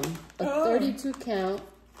Medium. A 32 count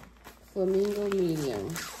Flamingo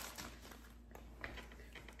Medium.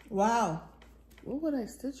 Wow. What would I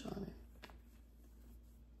stitch on it?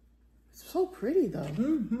 It's so pretty though.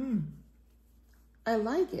 I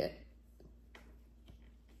like it.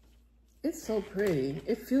 It's so pretty.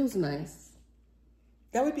 It feels nice.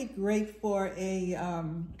 That would be great for a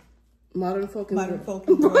modern folk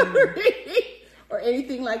embroidery. Or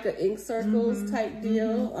anything like an ink circles type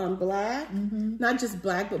deal on black. Not just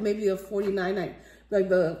black, but maybe a 49, like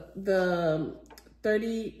the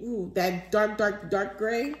 30, ooh, that dark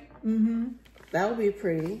gray. That would be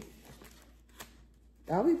pretty.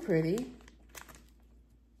 That would be pretty.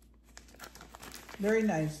 Very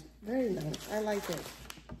nice. Very nice. I like it.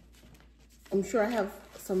 I'm sure I have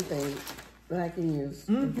something that I can use.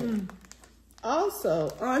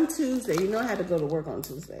 Also, on Tuesday, you know I had to go to work on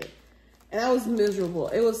Tuesday. And I was miserable.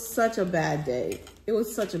 It was such a bad day. It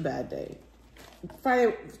was such a bad day.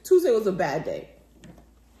 Tuesday was a bad day.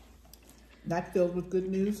 Not filled with good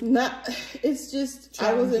news? It's just,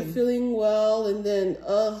 I wasn't feeling well. And then,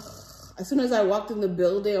 as soon as I walked in the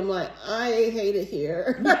building, I'm like, I hate it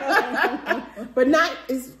here. But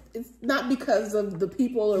it's not because of the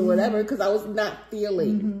people or whatever, because I was not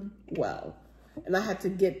feeling well. And I had to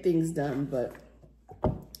get things done, but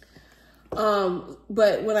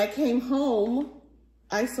when I came home,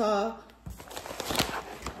 I saw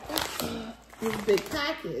this big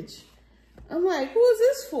package. I'm like, who is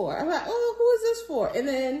this for? I'm like, oh, who is this for? And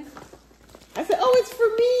then I said, oh, it's for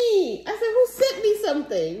me. I said, who sent me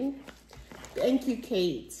something? Thank you,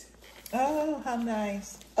 Kate. Oh, how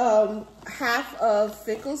nice. Half of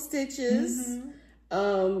Fickle Stitches.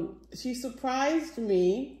 She surprised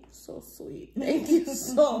me. So sweet. Thank you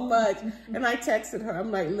so much. And I texted her.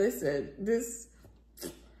 I'm like, listen, it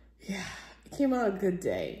came out a good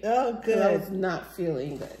day. Oh, good. I was not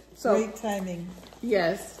feeling good. So great timing.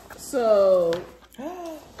 Yes. So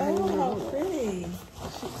oh, how pretty.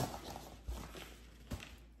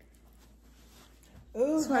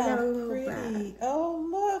 Oh, so I got a how little pretty. bag. Oh,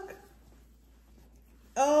 look.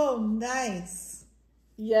 Oh, nice.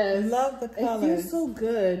 Yes. Love the colors. It feels so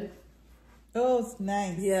good. Oh, it's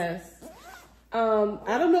nice. Yes.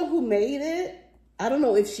 I don't know who made it. I don't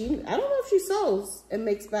know if she sews and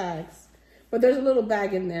makes bags. But there's a little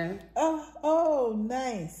bag in there. Oh,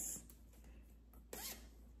 nice.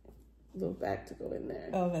 Little bag to go in there.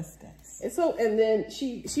 Oh, that's nice. And then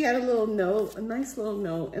she had a little note, a nice little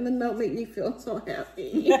note, and the note made me feel so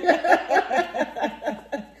happy.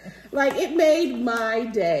 Like, it made my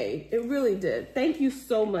day. It really did. Thank you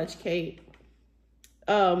so much, Kate.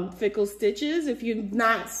 Fickle Stitches, if you've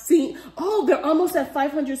not seen, they're almost at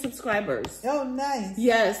 500 subscribers. Oh, nice.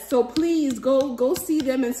 Yes, so please go see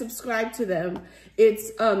them and subscribe to them.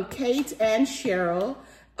 It's Kate and Cheryl.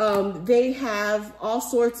 They have all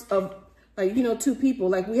sorts of, like, you know, two people.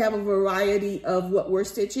 Like, we have a variety of what we're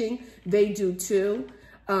stitching. They do too.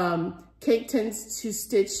 Kate tends to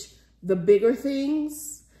stitch the bigger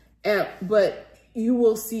things, but you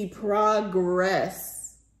will see progress.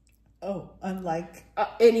 Oh, unlike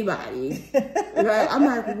anybody, right? I'm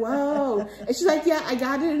like, whoa. And she's like, yeah, I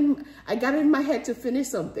got it in my head to finish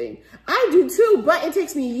something. I do too, but it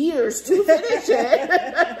takes me years to finish it.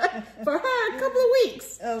 For her, a couple of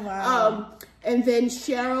weeks. Oh, wow. And then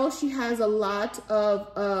Cheryl, she has a lot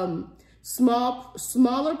of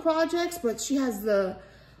smaller projects, but she has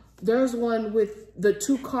there's one with the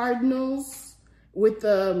two cardinals with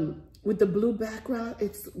the blue background.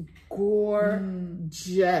 It's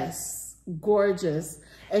gorgeous.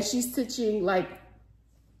 And she's stitching like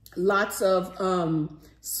lots of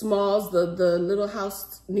smalls, the Little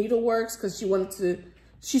House Needleworks, because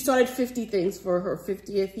she started 50 things for her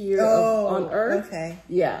 50th year on Earth. Okay.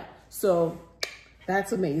 Yeah. So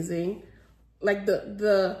that's amazing. Like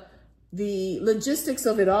the logistics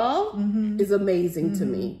of it all is amazing to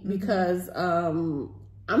me, because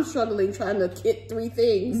I'm struggling trying to kit 3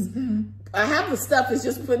 things. I have the stuff, it's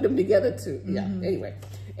just putting them together too. Yeah, anyway.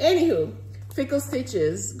 Anywho, Fickle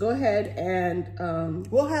Stitches, go ahead and...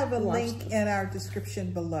 we'll have a link in our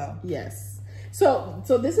description below. Yes. So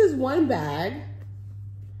this is one bag.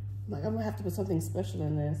 Like, I'm gonna have to put something special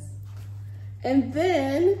in this. And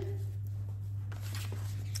then...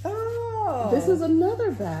 Oh. This is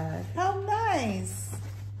another bag. How nice.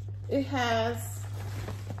 It has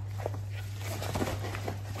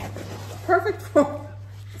perfect for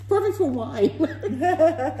wine.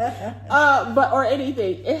 Or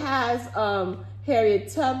anything. It has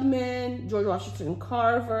Harriet Tubman, George Washington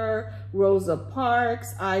Carver, Rosa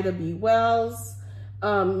Parks, Ida B. Wells,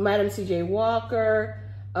 Madam C.J. Walker.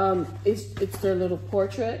 It's their little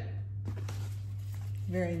portrait.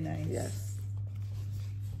 Very nice. Yes.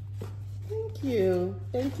 Thank you.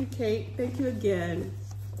 Thank you, Kate. Thank you again.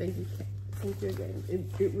 Thank you, Kate. Thank you again.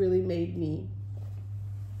 It really made me.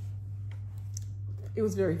 It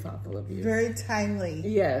was very thoughtful of you. Very timely.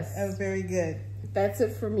 Yes. That was very good. That's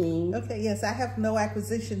it for me. Okay, yes, I have no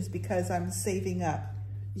acquisitions because I'm saving up.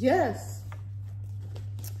 Yes.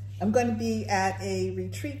 I'm going to be at a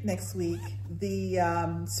retreat next week, the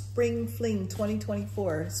Spring Fling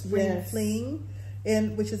 2024 Spring Fling,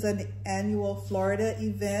 which is an annual Florida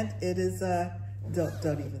event. It is a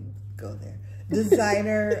don't even go there.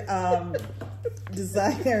 Designer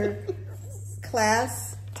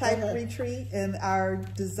class type retreat, and our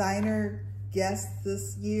designer guest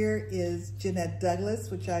this year is Jeanette Douglas,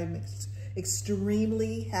 which I'm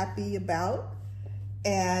extremely happy about.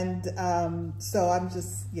 And so I'm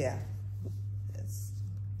just,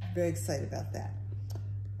 very excited about that.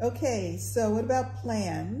 Okay, so what about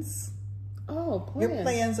plans? Oh, plans. Your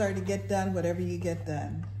plans are to get done whatever you get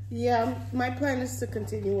done. Yeah, my plan is to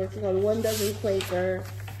continue working on 1 dozen Quaker.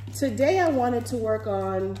 Today I wanted to work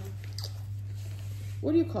on,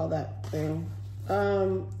 what do you call that thing?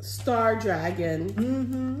 Star Dragon.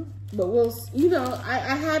 Mm-hmm. But we'll, I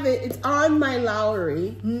have it, it's on my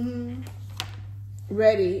Lowry. Mm-hmm.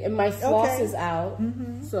 Ready, and my floss is out,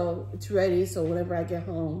 mm-hmm. so it's ready. So whenever I get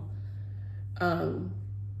home,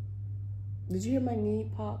 did you hear my knee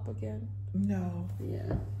pop again? No.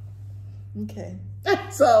 Yeah. Okay.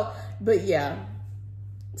 So, but yeah,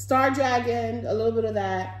 Star Dragon, a little bit of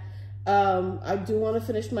that. I do want to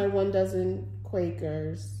finish my 1 dozen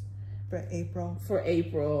Quakers for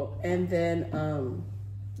April. And then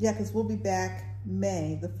yeah, because we'll be back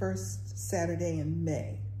May, the first Saturday in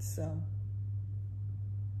May. So.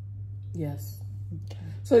 Yes. Okay.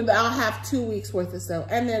 So I'll have 2 weeks worth of stuff.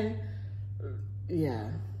 And then,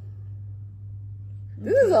 yeah.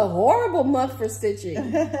 This is a horrible month for stitching.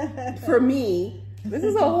 For me. This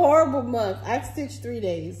is a horrible month. I've stitched 3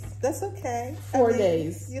 days. That's okay. 4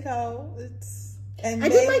 days. It's... And I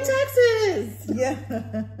did my taxes. Yeah.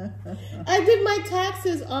 I did my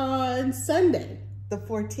taxes on Sunday. The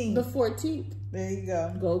 14th. The 14th. There you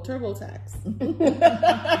go. Go TurboTax.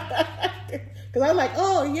 Because I'm like,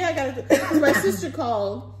 oh, yeah, I got to do. My sister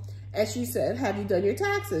called and she said, have you done your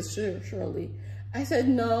taxes? Sure, surely. I said,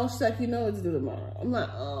 no. She's like, it's due tomorrow. I'm like,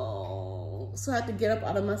 oh. So I had to get up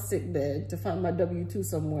out of my sick bed to find my W-2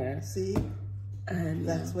 somewhere. See? And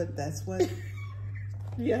that's what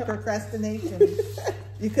yeah. Procrastination.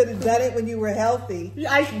 You could have done it when you were healthy.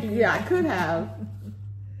 I could have.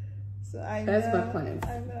 So that's my plan.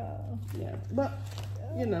 I know. Yeah. But,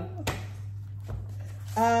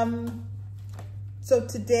 So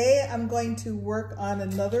today I'm going to work on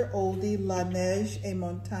another oldie, La Neige et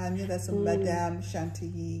Montagne. That's a Madame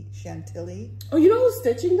Chantilly. Oh, you know who's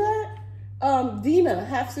stitching that? Dina,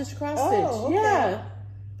 half stitch cross stitch. Okay. Yeah.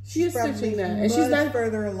 She is stitching that. And she's not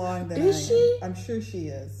further along than Is she? I'm sure she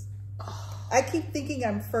is. Oh. I keep thinking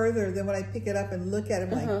I'm further than when I pick it up and look at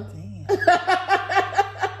it, I'm like, damn.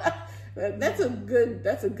 That's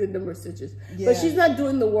a good number of stitches. Yeah. But she's not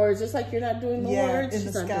doing the words, just like you're not doing the words. In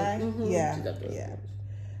the sky. Yeah.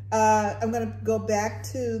 I'm going to go back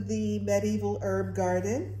to the Medieval Herb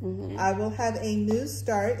Garden. I will have a new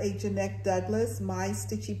start, a Jeanette Douglas. My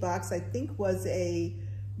Stitchy box, I think, was a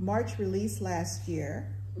March release last year.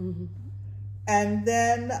 And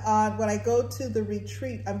then when I go to the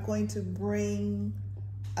retreat, I'm going to bring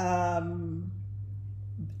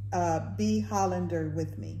B. Hollander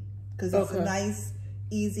with me because it's a nice,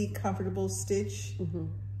 easy, comfortable stitch.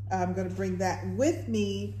 I'm going to bring that with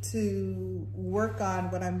me to work on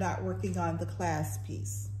when I'm not working on the class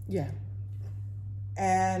piece. Yeah.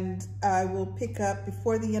 And I will pick up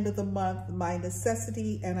before the end of the month my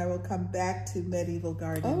necessity, and I will come back to Medieval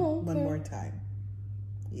Garden one more time.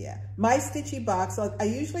 Yeah. My Stitchy box, I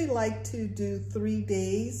usually like to do 3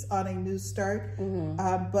 days on a new start,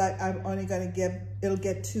 but I'm only going to it'll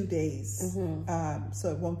get 2 days.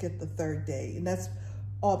 So it won't get the 3rd day. And that's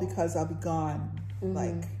all because I'll be gone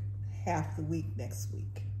like half the week next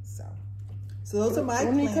week. So those are my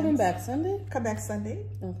plans. When are you coming back? Sunday? Come back Sunday.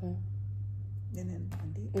 Okay. And then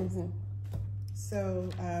Monday. So,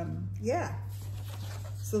 yeah.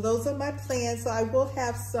 So those are my plans. So I will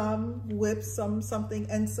have some whips, something,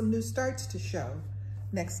 and some new starts to show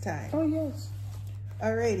next time. Oh, yes.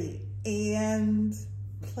 Alrighty. And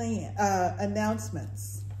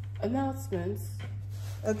announcements. Announcements.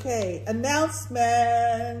 Okay,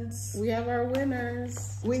 announcements. We have our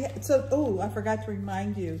winners. Oh, I forgot to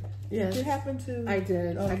remind you. Yes. Did you happen to? I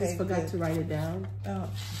did. Okay, I just forgot to write it down. Oh.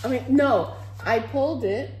 I mean, no. I pulled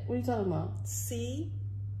it. What are you talking about? C?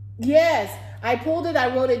 Yes. I pulled it.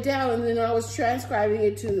 I wrote it down, and then I was transcribing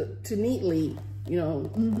it to neatly. You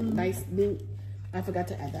know, nice, neat. I forgot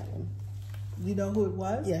to add that one. You know who it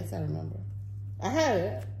was? Yes, I remember. I had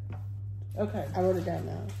it. Okay. I wrote it down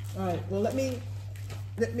now. All right. Well, let me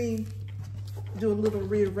do a little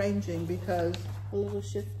rearranging because A little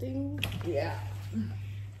shifting. yeah.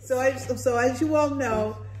 So as you all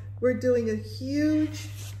know, we're doing a huge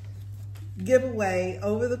giveaway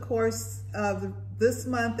over the course of this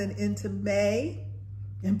month and into May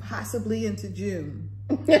and possibly into June.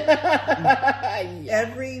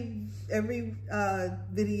 Every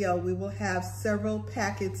video we will have several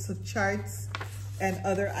packets of charts and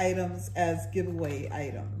other items as giveaway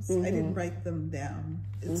items. I didn't write them down.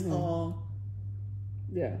 It's all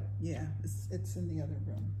it's in the other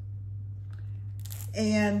room.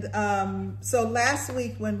 And so last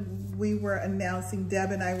week when we were announcing,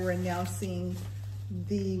 Deb and I were announcing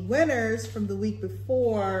the winners from the week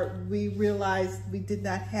before, we realized we did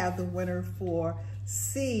not have the winner for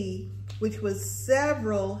C, which was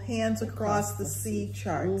several hands across the C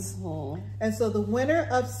charts. And so the winner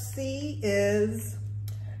of C is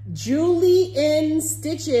Julie in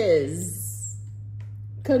Stitches.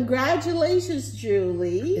 Congratulations,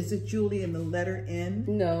 Julie. Is it Julie in the letter N?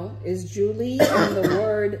 No, it's Julie and the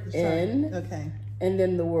word N. Okay. And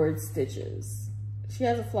then the word Stitches. She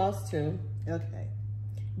has a floss too. Okay.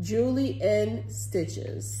 Julie in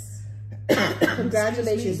Stitches.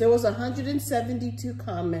 Congratulations. There was 172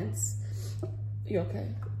 comments. You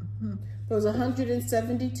okay? There was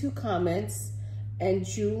 172 comments, and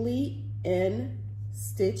Julie in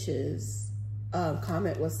Stitches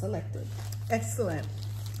comment was selected. Excellent.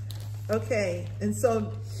 Okay, and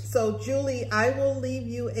so Julie, I will leave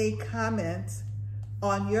you a comment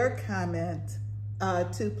on your comment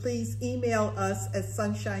to please email us at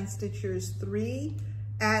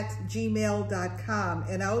sunshinestitchers3@gmail.com,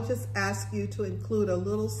 and I'll just ask you to include a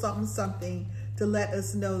little something to let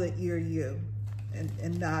us know that you're you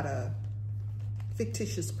and not a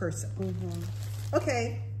fictitious person.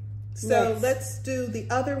 Okay, so let's do the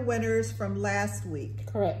other winners from last week.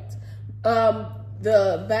 Correct.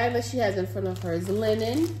 The bag that she has in front of her is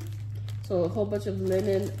linen, so a whole bunch of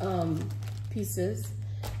linen pieces.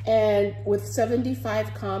 And with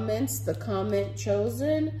 75 comments, the comment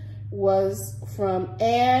chosen was from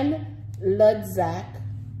Ann Ludzak,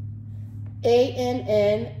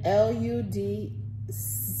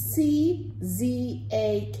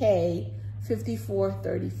 ANNLUDCZAK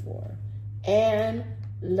 5434. Ann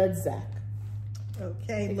Ludzak.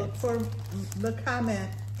 Okay, look for the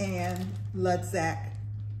comment, Ann Ludzak.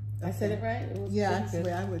 I said it right? Yeah, that's the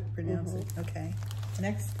way I would pronounce it. Okay,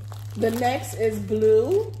 next. The next is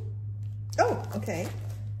blue. Oh, okay.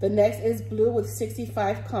 The next is blue with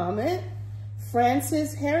 65 comment.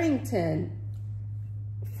 Francis Harrington,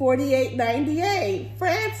 4898.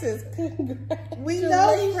 Francis, congratulations. We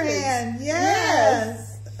know Fran,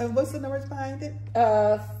 yes. What's the numbers behind it?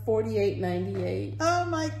 4898. Oh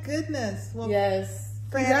my goodness. Well, yes.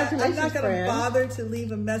 Fran, I'm not going to bother to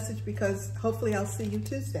leave a message because hopefully I'll see you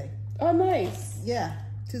Tuesday. Oh, nice. Yeah,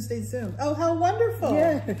 Tuesday Zoom. Oh, how wonderful.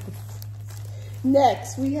 Yeah.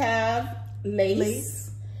 Next, we have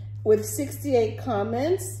Lace with 68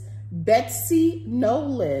 comments. Betsy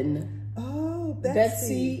Nolan. Oh,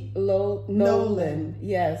 Betsy Nolan.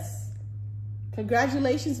 Yes.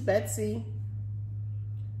 Congratulations, Betsy.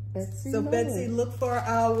 So Betsy, look for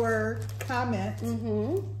our comment.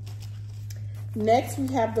 Next, we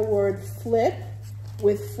have the word flip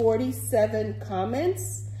with 47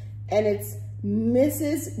 comments, and it's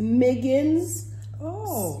Mrs. Miggins.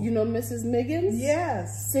 Oh. You know Mrs. Miggins?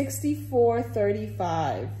 Yes.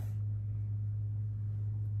 6435.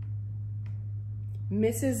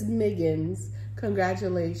 Mrs. Miggins,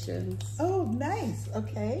 congratulations. Oh, nice.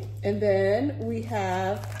 Okay. And then we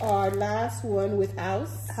have our last one with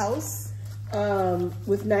House.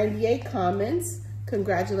 With 98 comments.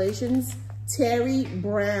 Congratulations, Terry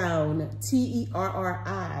Brown,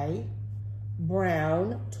 Terri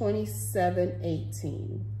Brown,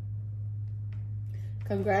 2718.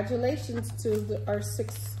 Congratulations to our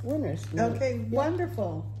 6 winners. Okay,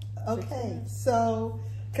 wonderful. Okay, so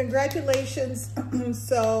congratulations.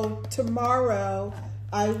 So tomorrow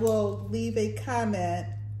I will leave a comment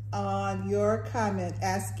on your comment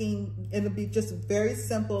asking, it'll be just very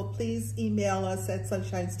simple. Please email us at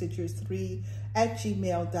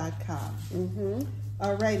sunshinestitchers3@gmail.com.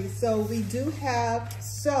 Alrighty, so we do have,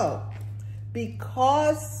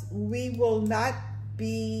 because we will not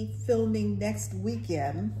be filming next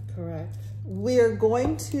weekend. Correct. We're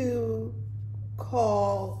going to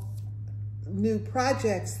call new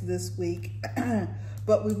projects this week,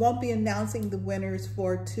 but we won't be announcing the winners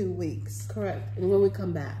for 2 weeks. Correct. And when we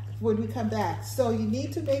come back. So you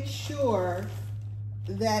need to make sure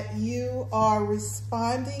that you are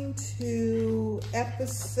responding to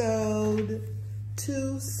episode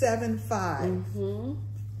 275.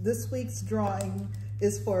 This week's drawing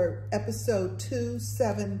is for episode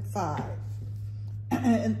 275.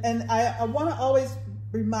 And I want to always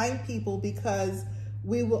remind people, because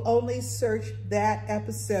we will only search that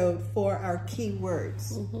episode for our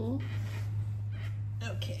keywords.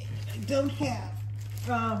 Okay, I don't have,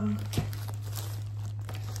 I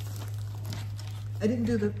didn't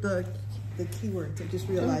do the keywords. I just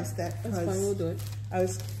realized that That's fine, we'll do it. I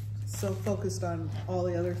was so focused on all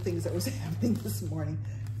the other things that was happening this morning.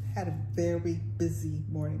 Had a very busy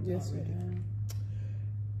morning already.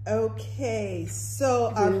 Okay,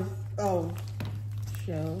 so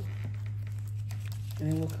show,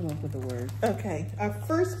 and then we'll come up with a word. Okay, our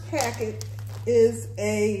first packet is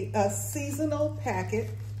a seasonal packet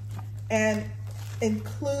and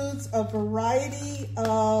includes a variety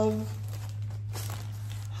of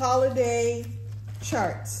holiday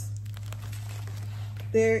charts.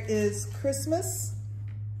 There is Christmas.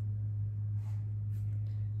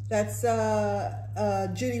 That's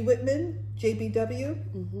Judy Whitman, JBW.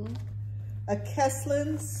 A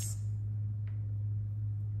Kesslin's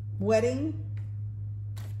wedding.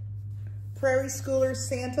 Prairie Schooler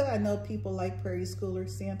Santa. I know people like Prairie Schooler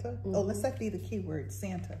Santa. Oh, let's that be the keyword,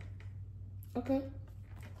 Santa. Okay.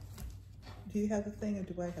 Do you have the thing or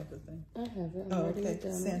do I have the thing? I have it. Oh, okay,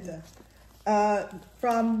 Santa.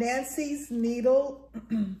 From Nancy's Needle,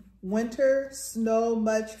 Winter Snow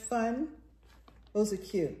Much Fun. Those are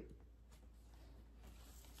cute.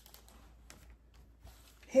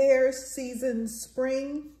 Hair Season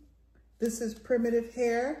Spring. This is Primitive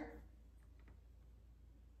Hair.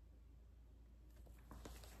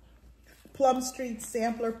 Plum Street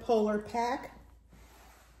Sampler Polar Pack.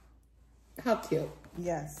 How cute.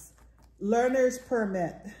 Yes. Learner's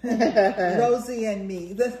Permit. Rosie and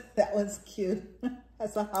Me. That one's cute.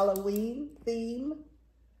 That's a Halloween theme.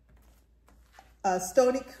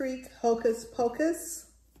 Stony Creek Hocus Pocus.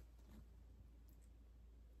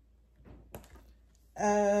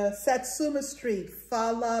 Satsuma Street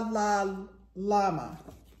Fa La La Llama.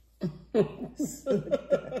 It's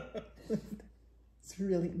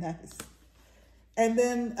really nice. And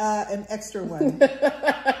then an extra one.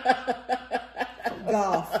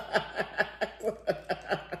 Golf.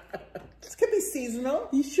 This could be seasonal.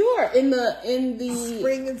 You sure? In the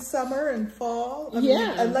Spring and summer and fall. I mean,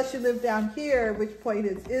 unless you live down here, at which point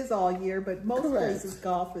it is all year, but most places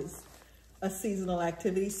golf is a seasonal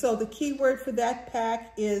activity. So the key word for that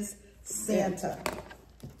pack is Santa.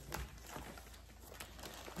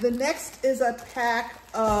 The next is a pack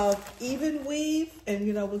of even weave, and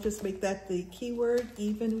you know, we'll just make that the keyword,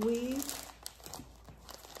 even weave.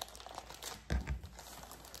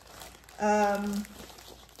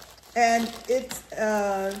 And it's,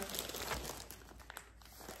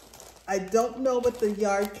 I don't know what the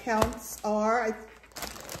yard counts are,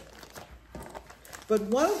 but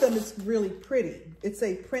one of them is really pretty. It's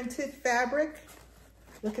a printed fabric.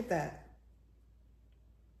 Look at that.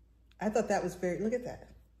 I thought that was look at that.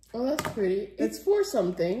 Oh, that's pretty. It's for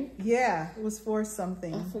something. Yeah, it was for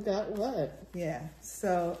something. I forgot what. Yeah,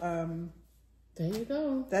 so there you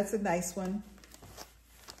go. That's a nice one.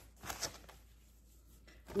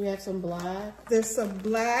 We have some black. There's some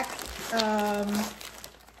black.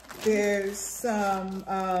 There's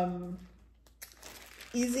some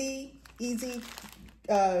easy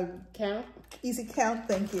count. Easy count.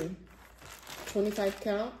 Thank you. 25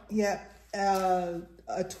 count. Yeah. A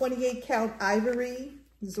 28 count ivory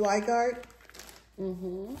Zweigart.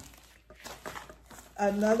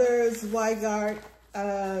 Another Zweigart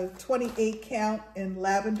 28 count in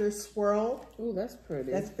lavender swirl. Oh, that's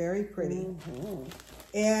pretty. That's very pretty.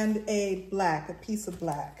 And a piece of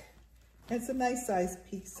black. It's a nice size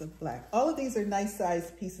piece of black. All of these are nice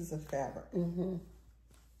size pieces of fabric.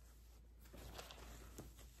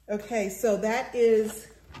 Okay, so that is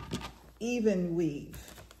even weave.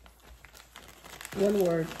 One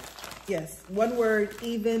word. Yes, one word,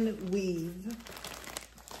 even weave.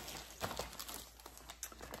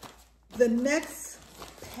 The next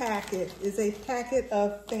packet is a packet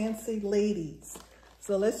of Fancy Ladies. It's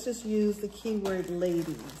So let's just use the keyword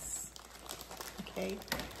ladies. Okay.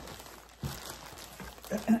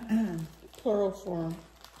 Plural form.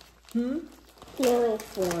 Plural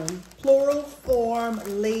form. Plural form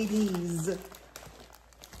ladies.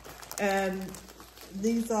 And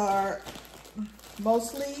these are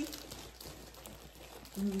mostly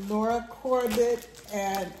Laura Corbett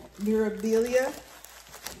and Mirabilia.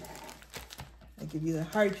 I give you the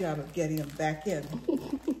hard job of getting them back in.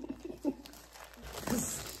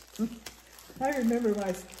 I remember when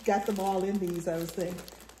I got them all in these, I was thinking,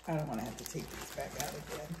 I don't want to have to take these back out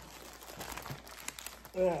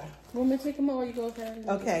again. Ugh. Want me to take them all? You go ahead.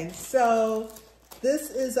 Okay, so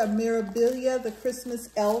this is a Mirabilia, the Christmas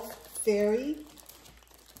Elf Fairy.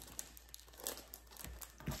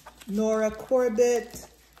 Nora Corbett,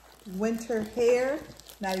 Winter Hair.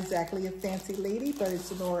 Not exactly a fancy lady, but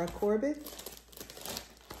it's Nora Corbett.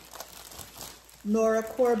 Nora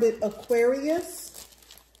Corbett Aquarius.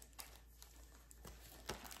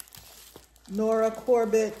 Nora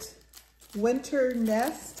Corbett Winter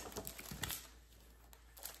Nest.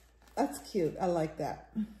 That's cute. I like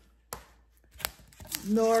that.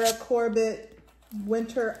 Nora Corbett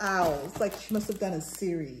Winter Owls. Like she must have done a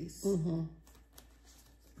series.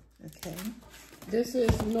 Okay. This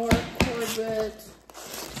is Nora Corbett.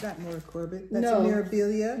 It's not Nora Corbett. That's No.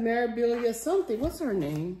 Mirabilia. Mirabilia something. What's her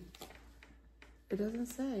name? It doesn't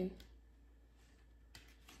say.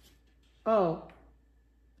 Oh.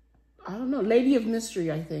 I don't know. Lady of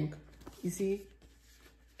Mystery, I think. You see?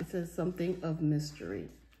 It says something of mystery.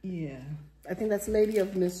 Yeah. I think that's Lady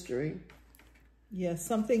of Mystery. Yeah,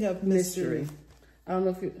 something of mystery. I don't know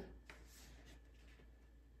if you...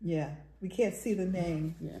 Yeah, we can't see the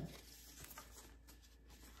name. Yeah.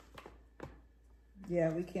 Yeah,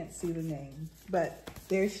 we can't see the name. But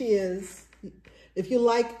there she is. If you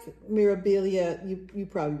like Mirabilia, you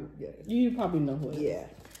probably get it. You probably know who it is. Yeah.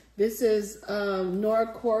 This is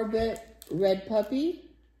Nora Corbett Red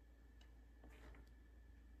Puppy.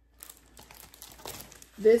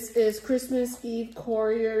 This is Christmas Eve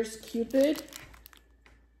Courier's Cupid.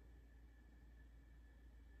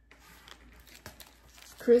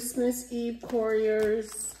 Christmas Eve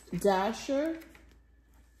Courier's Dasher.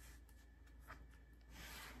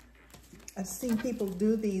 I've seen people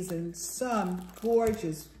do these in some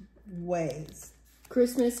gorgeous ways.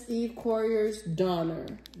 Christmas Eve Courier's Donner.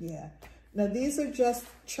 Yeah. Now these are just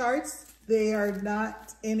charts. They are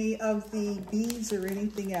not any of the beads or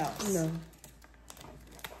anything else. No.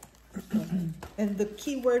 And the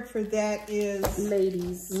key word for that is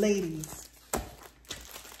Ladies. ladies.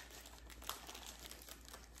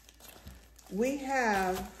 We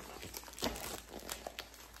have,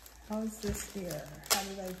 how is this here? How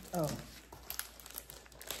did I, oh.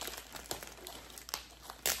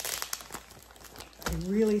 I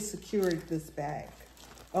really secured this bag.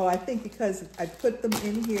 Oh, I think because I put them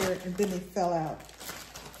in here and then they fell out.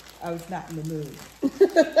 I was not in the mood.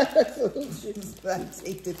 So I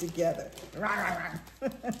taped it together.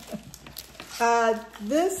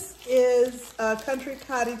 This is Country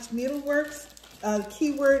Cottage Needleworks.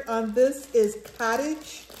 Keyword on this is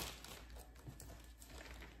cottage.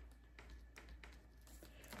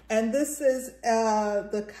 And this is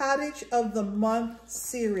the Cottage of the Month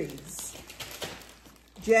series.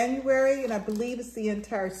 January, and I believe it's the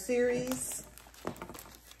entire series.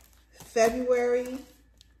 February.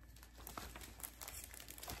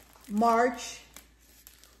 March.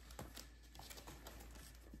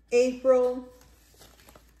 April.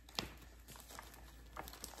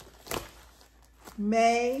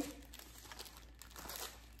 May.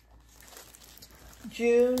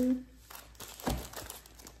 June.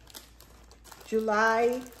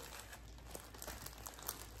 July.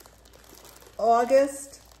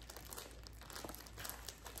 August.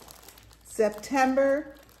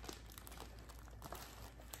 September.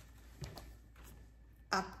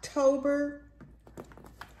 October.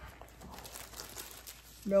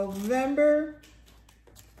 November.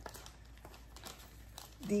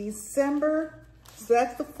 December. So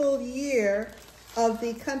that's the full year of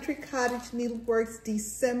the Country Cottage Needleworks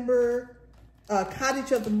December,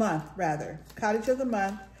 Cottage of the Month, rather. Cottage of the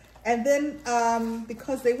Month. And then,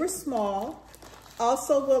 because they were small,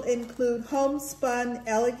 also will include Homespun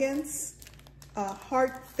Elegance,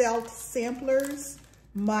 Heartfelt Samplers,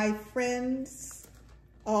 My Friends,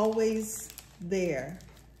 Always There.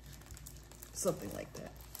 Something like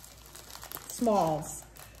that. Smalls.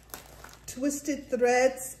 Twisted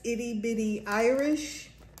Threads, Itty Bitty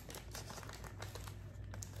Irish.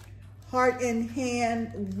 Heart in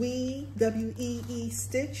Hand, Wee, W-E-E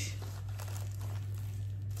Stitch.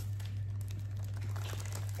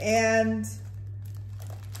 And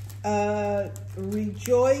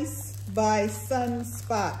Rejoice by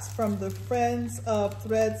Sunspots from the Friends of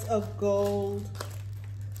Threads of Gold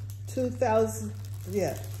 2000,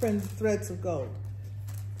 yeah, Friends of Threads of Gold.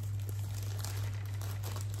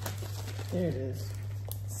 There it is.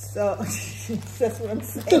 So that's what I'm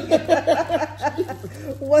saying.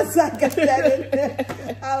 Once I got that in there,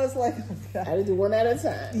 I was like, oh God. I had to do one at a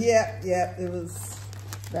time. Yeah, it was.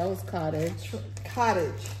 That was cottage.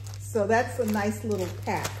 Cottage. So that's a nice little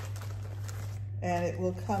pack. And it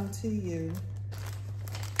will come to you.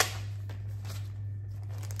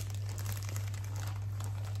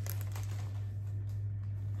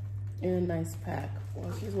 In a nice pack.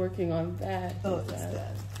 While she's working on that. Oh, it's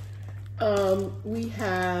that. We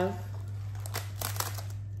have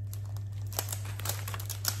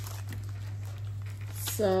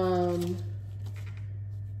some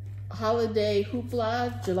holiday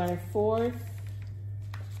hoopla, July 4th.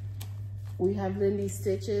 We have Lindy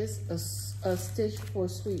Stitches, a Stitch for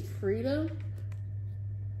Sweet Freedom.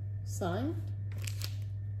 Signed?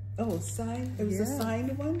 Oh, signed? It was a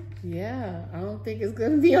signed one? Yeah, I don't think it's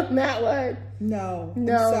gonna be on that one. No,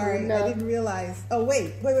 no, I'm sorry, no. I didn't realize. Oh,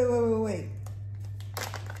 wait.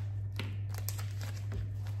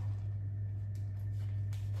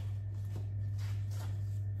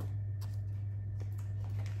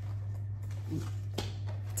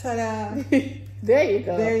 Ta-da. There you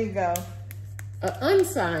go. There you go.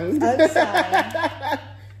 Unsigned. Unsigned.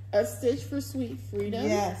 A Stitch for Sweet Freedom.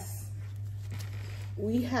 Yes.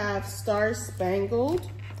 We have Star Spangled.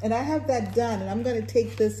 And I have that done, and I'm going to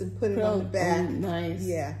take this and put it on the back. Nice.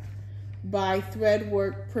 Yeah. By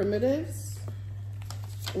Threadwork Primitives.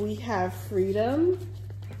 We have Freedom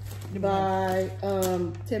by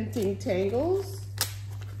Tempting Tangles.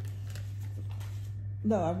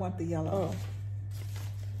 No, I want the yellow. Oh.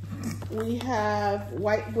 We have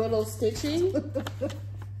White Willow Stitching.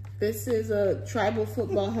 This is a tribal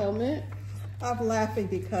football helmet. I'm laughing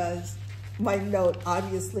because my note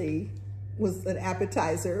obviously was an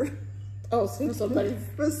appetizer. Oh, for somebody.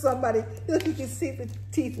 For somebody. You can see the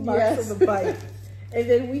teeth marks of the bite. And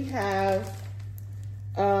then we have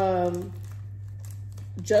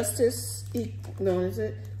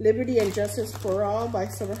Liberty and Justice for All by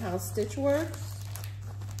Summerhouse Stitchworks.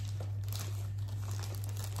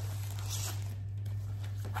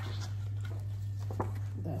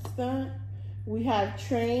 That's that. We have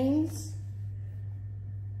Trains,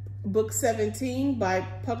 Book 17 by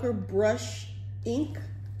Pucker Brush Ink.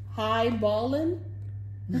 High Ballin'.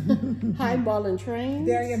 High Ballin' Trains.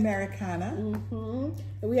 Very Americana. And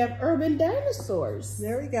we have Urban Dinosaurs.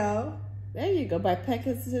 There we go. There you go, by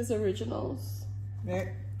Pegasus Originals.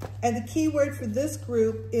 There. And the key word for this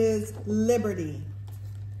group is Liberty.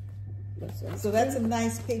 So that's a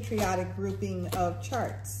nice patriotic grouping of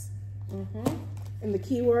charts. And the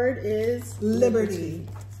key word is Liberty.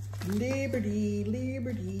 Liberty,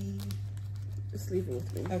 liberty. Just leave it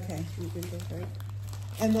with me. Okay. You can go right.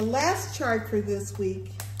 And the last chart for this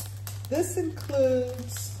week, this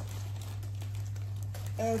includes,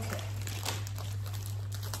 okay.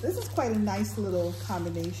 This is quite a nice little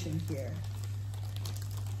combination here.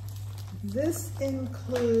 This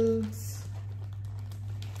includes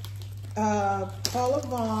Paula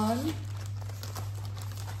Vaughn,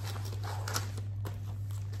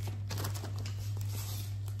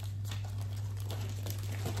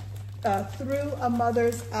 Through a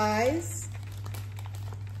Mother's Eyes,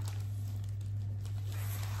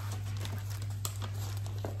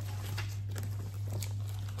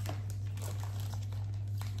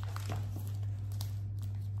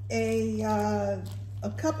 a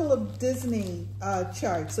couple of Disney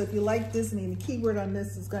charts. So if you like Disney, the keyword on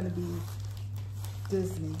this is going to be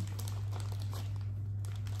Disney.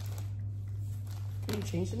 Can you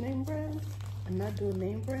change the name brand? I'm not doing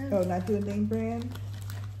name brand. Oh, not doing name brand?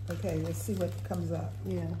 Okay, let's see what comes up.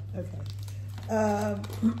 Yeah. Okay.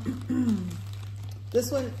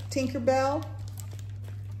 This one, Tinkerbell,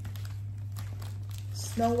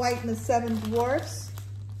 Snow White and the Seven Dwarfs,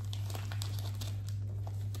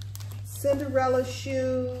 Cinderella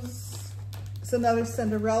Shoes, it's another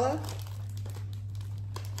Cinderella,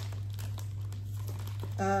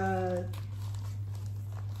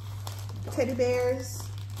 Teddy Bears,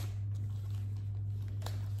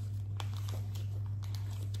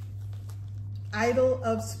 Idol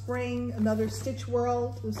of Spring, another Stitch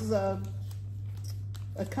World. This is a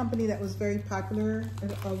company that was very popular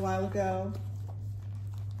a while ago.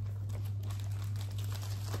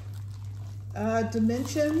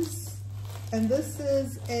 Dimensions, and this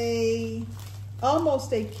is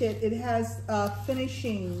almost a kit. It has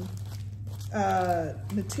finishing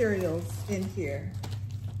materials in here.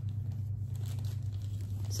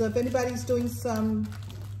 So if anybody's doing some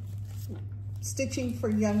stitching for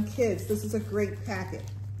young kids, this is a great packet.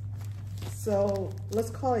 So let's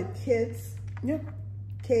call it Kids. Yep.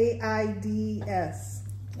 K-I-D-S.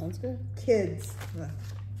 Sounds good. Kids.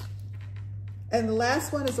 And the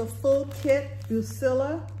last one is a full kit,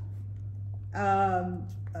 Lucilla,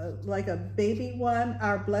 like a baby one,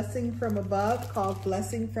 Our Blessing from Above, called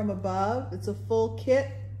Blessing from Above. It's a full kit,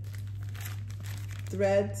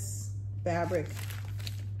 threads, fabric,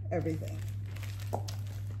 everything.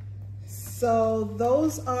 So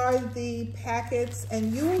those are the packets,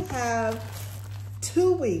 and you will have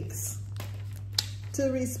 2 weeks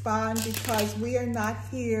to respond because we are not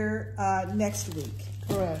here next week.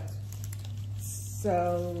 Correct.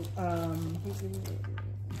 So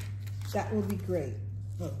that will be great.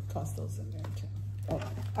 Oh, toss those in there too. Oh.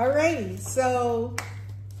 Alrighty, so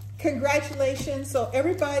congratulations. So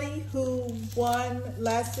everybody who won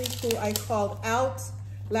last week, who I called out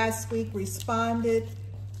last week, responded.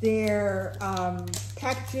 Their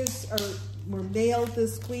packages were mailed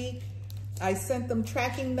this week. I sent them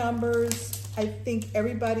tracking numbers. I think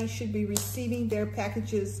everybody should be receiving their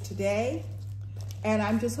packages today. And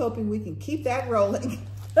I'm just hoping we can keep that rolling.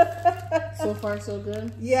 So far, so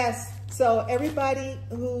good? Yes. So everybody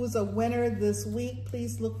who's a winner this week,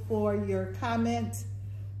 please look for your comment.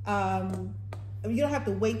 You don't have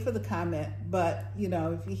to wait for the comment, but you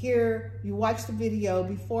know, if you watch the video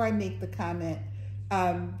before I make the comment,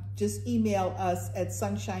 just email us at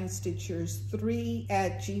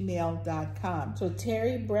sunshinestitchers3@gmail.com. So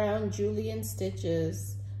Terry Brown, Julian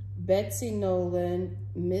Stitches, Betsy Nolan,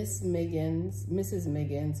 Mrs. Miggins,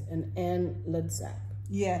 and Ann Ludzak.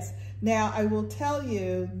 Yes. Now, I will tell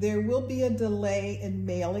you, there will be a delay in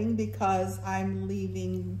mailing because I'm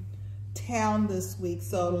leaving town this week,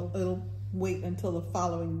 so it'll wait until the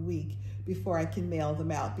following week before I can mail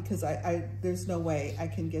them out because there's no way I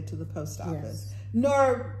can get to the post office. Yes.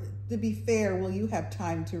 Nor, to be fair, will you have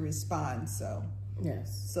time to respond, so.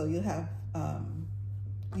 Yes. So you'll have,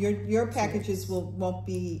 your packages won't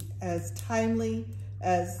be as timely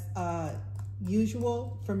as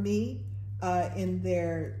usual for me in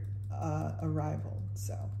their arrival.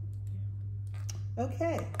 So,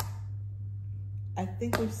 okay. I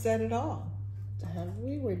think we've said it all. Have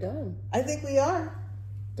we? We're done. I think we are.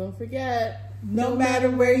 Don't forget, no matter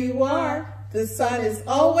where you are, the sun is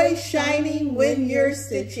always shining when you're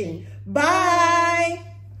stitching. Bye.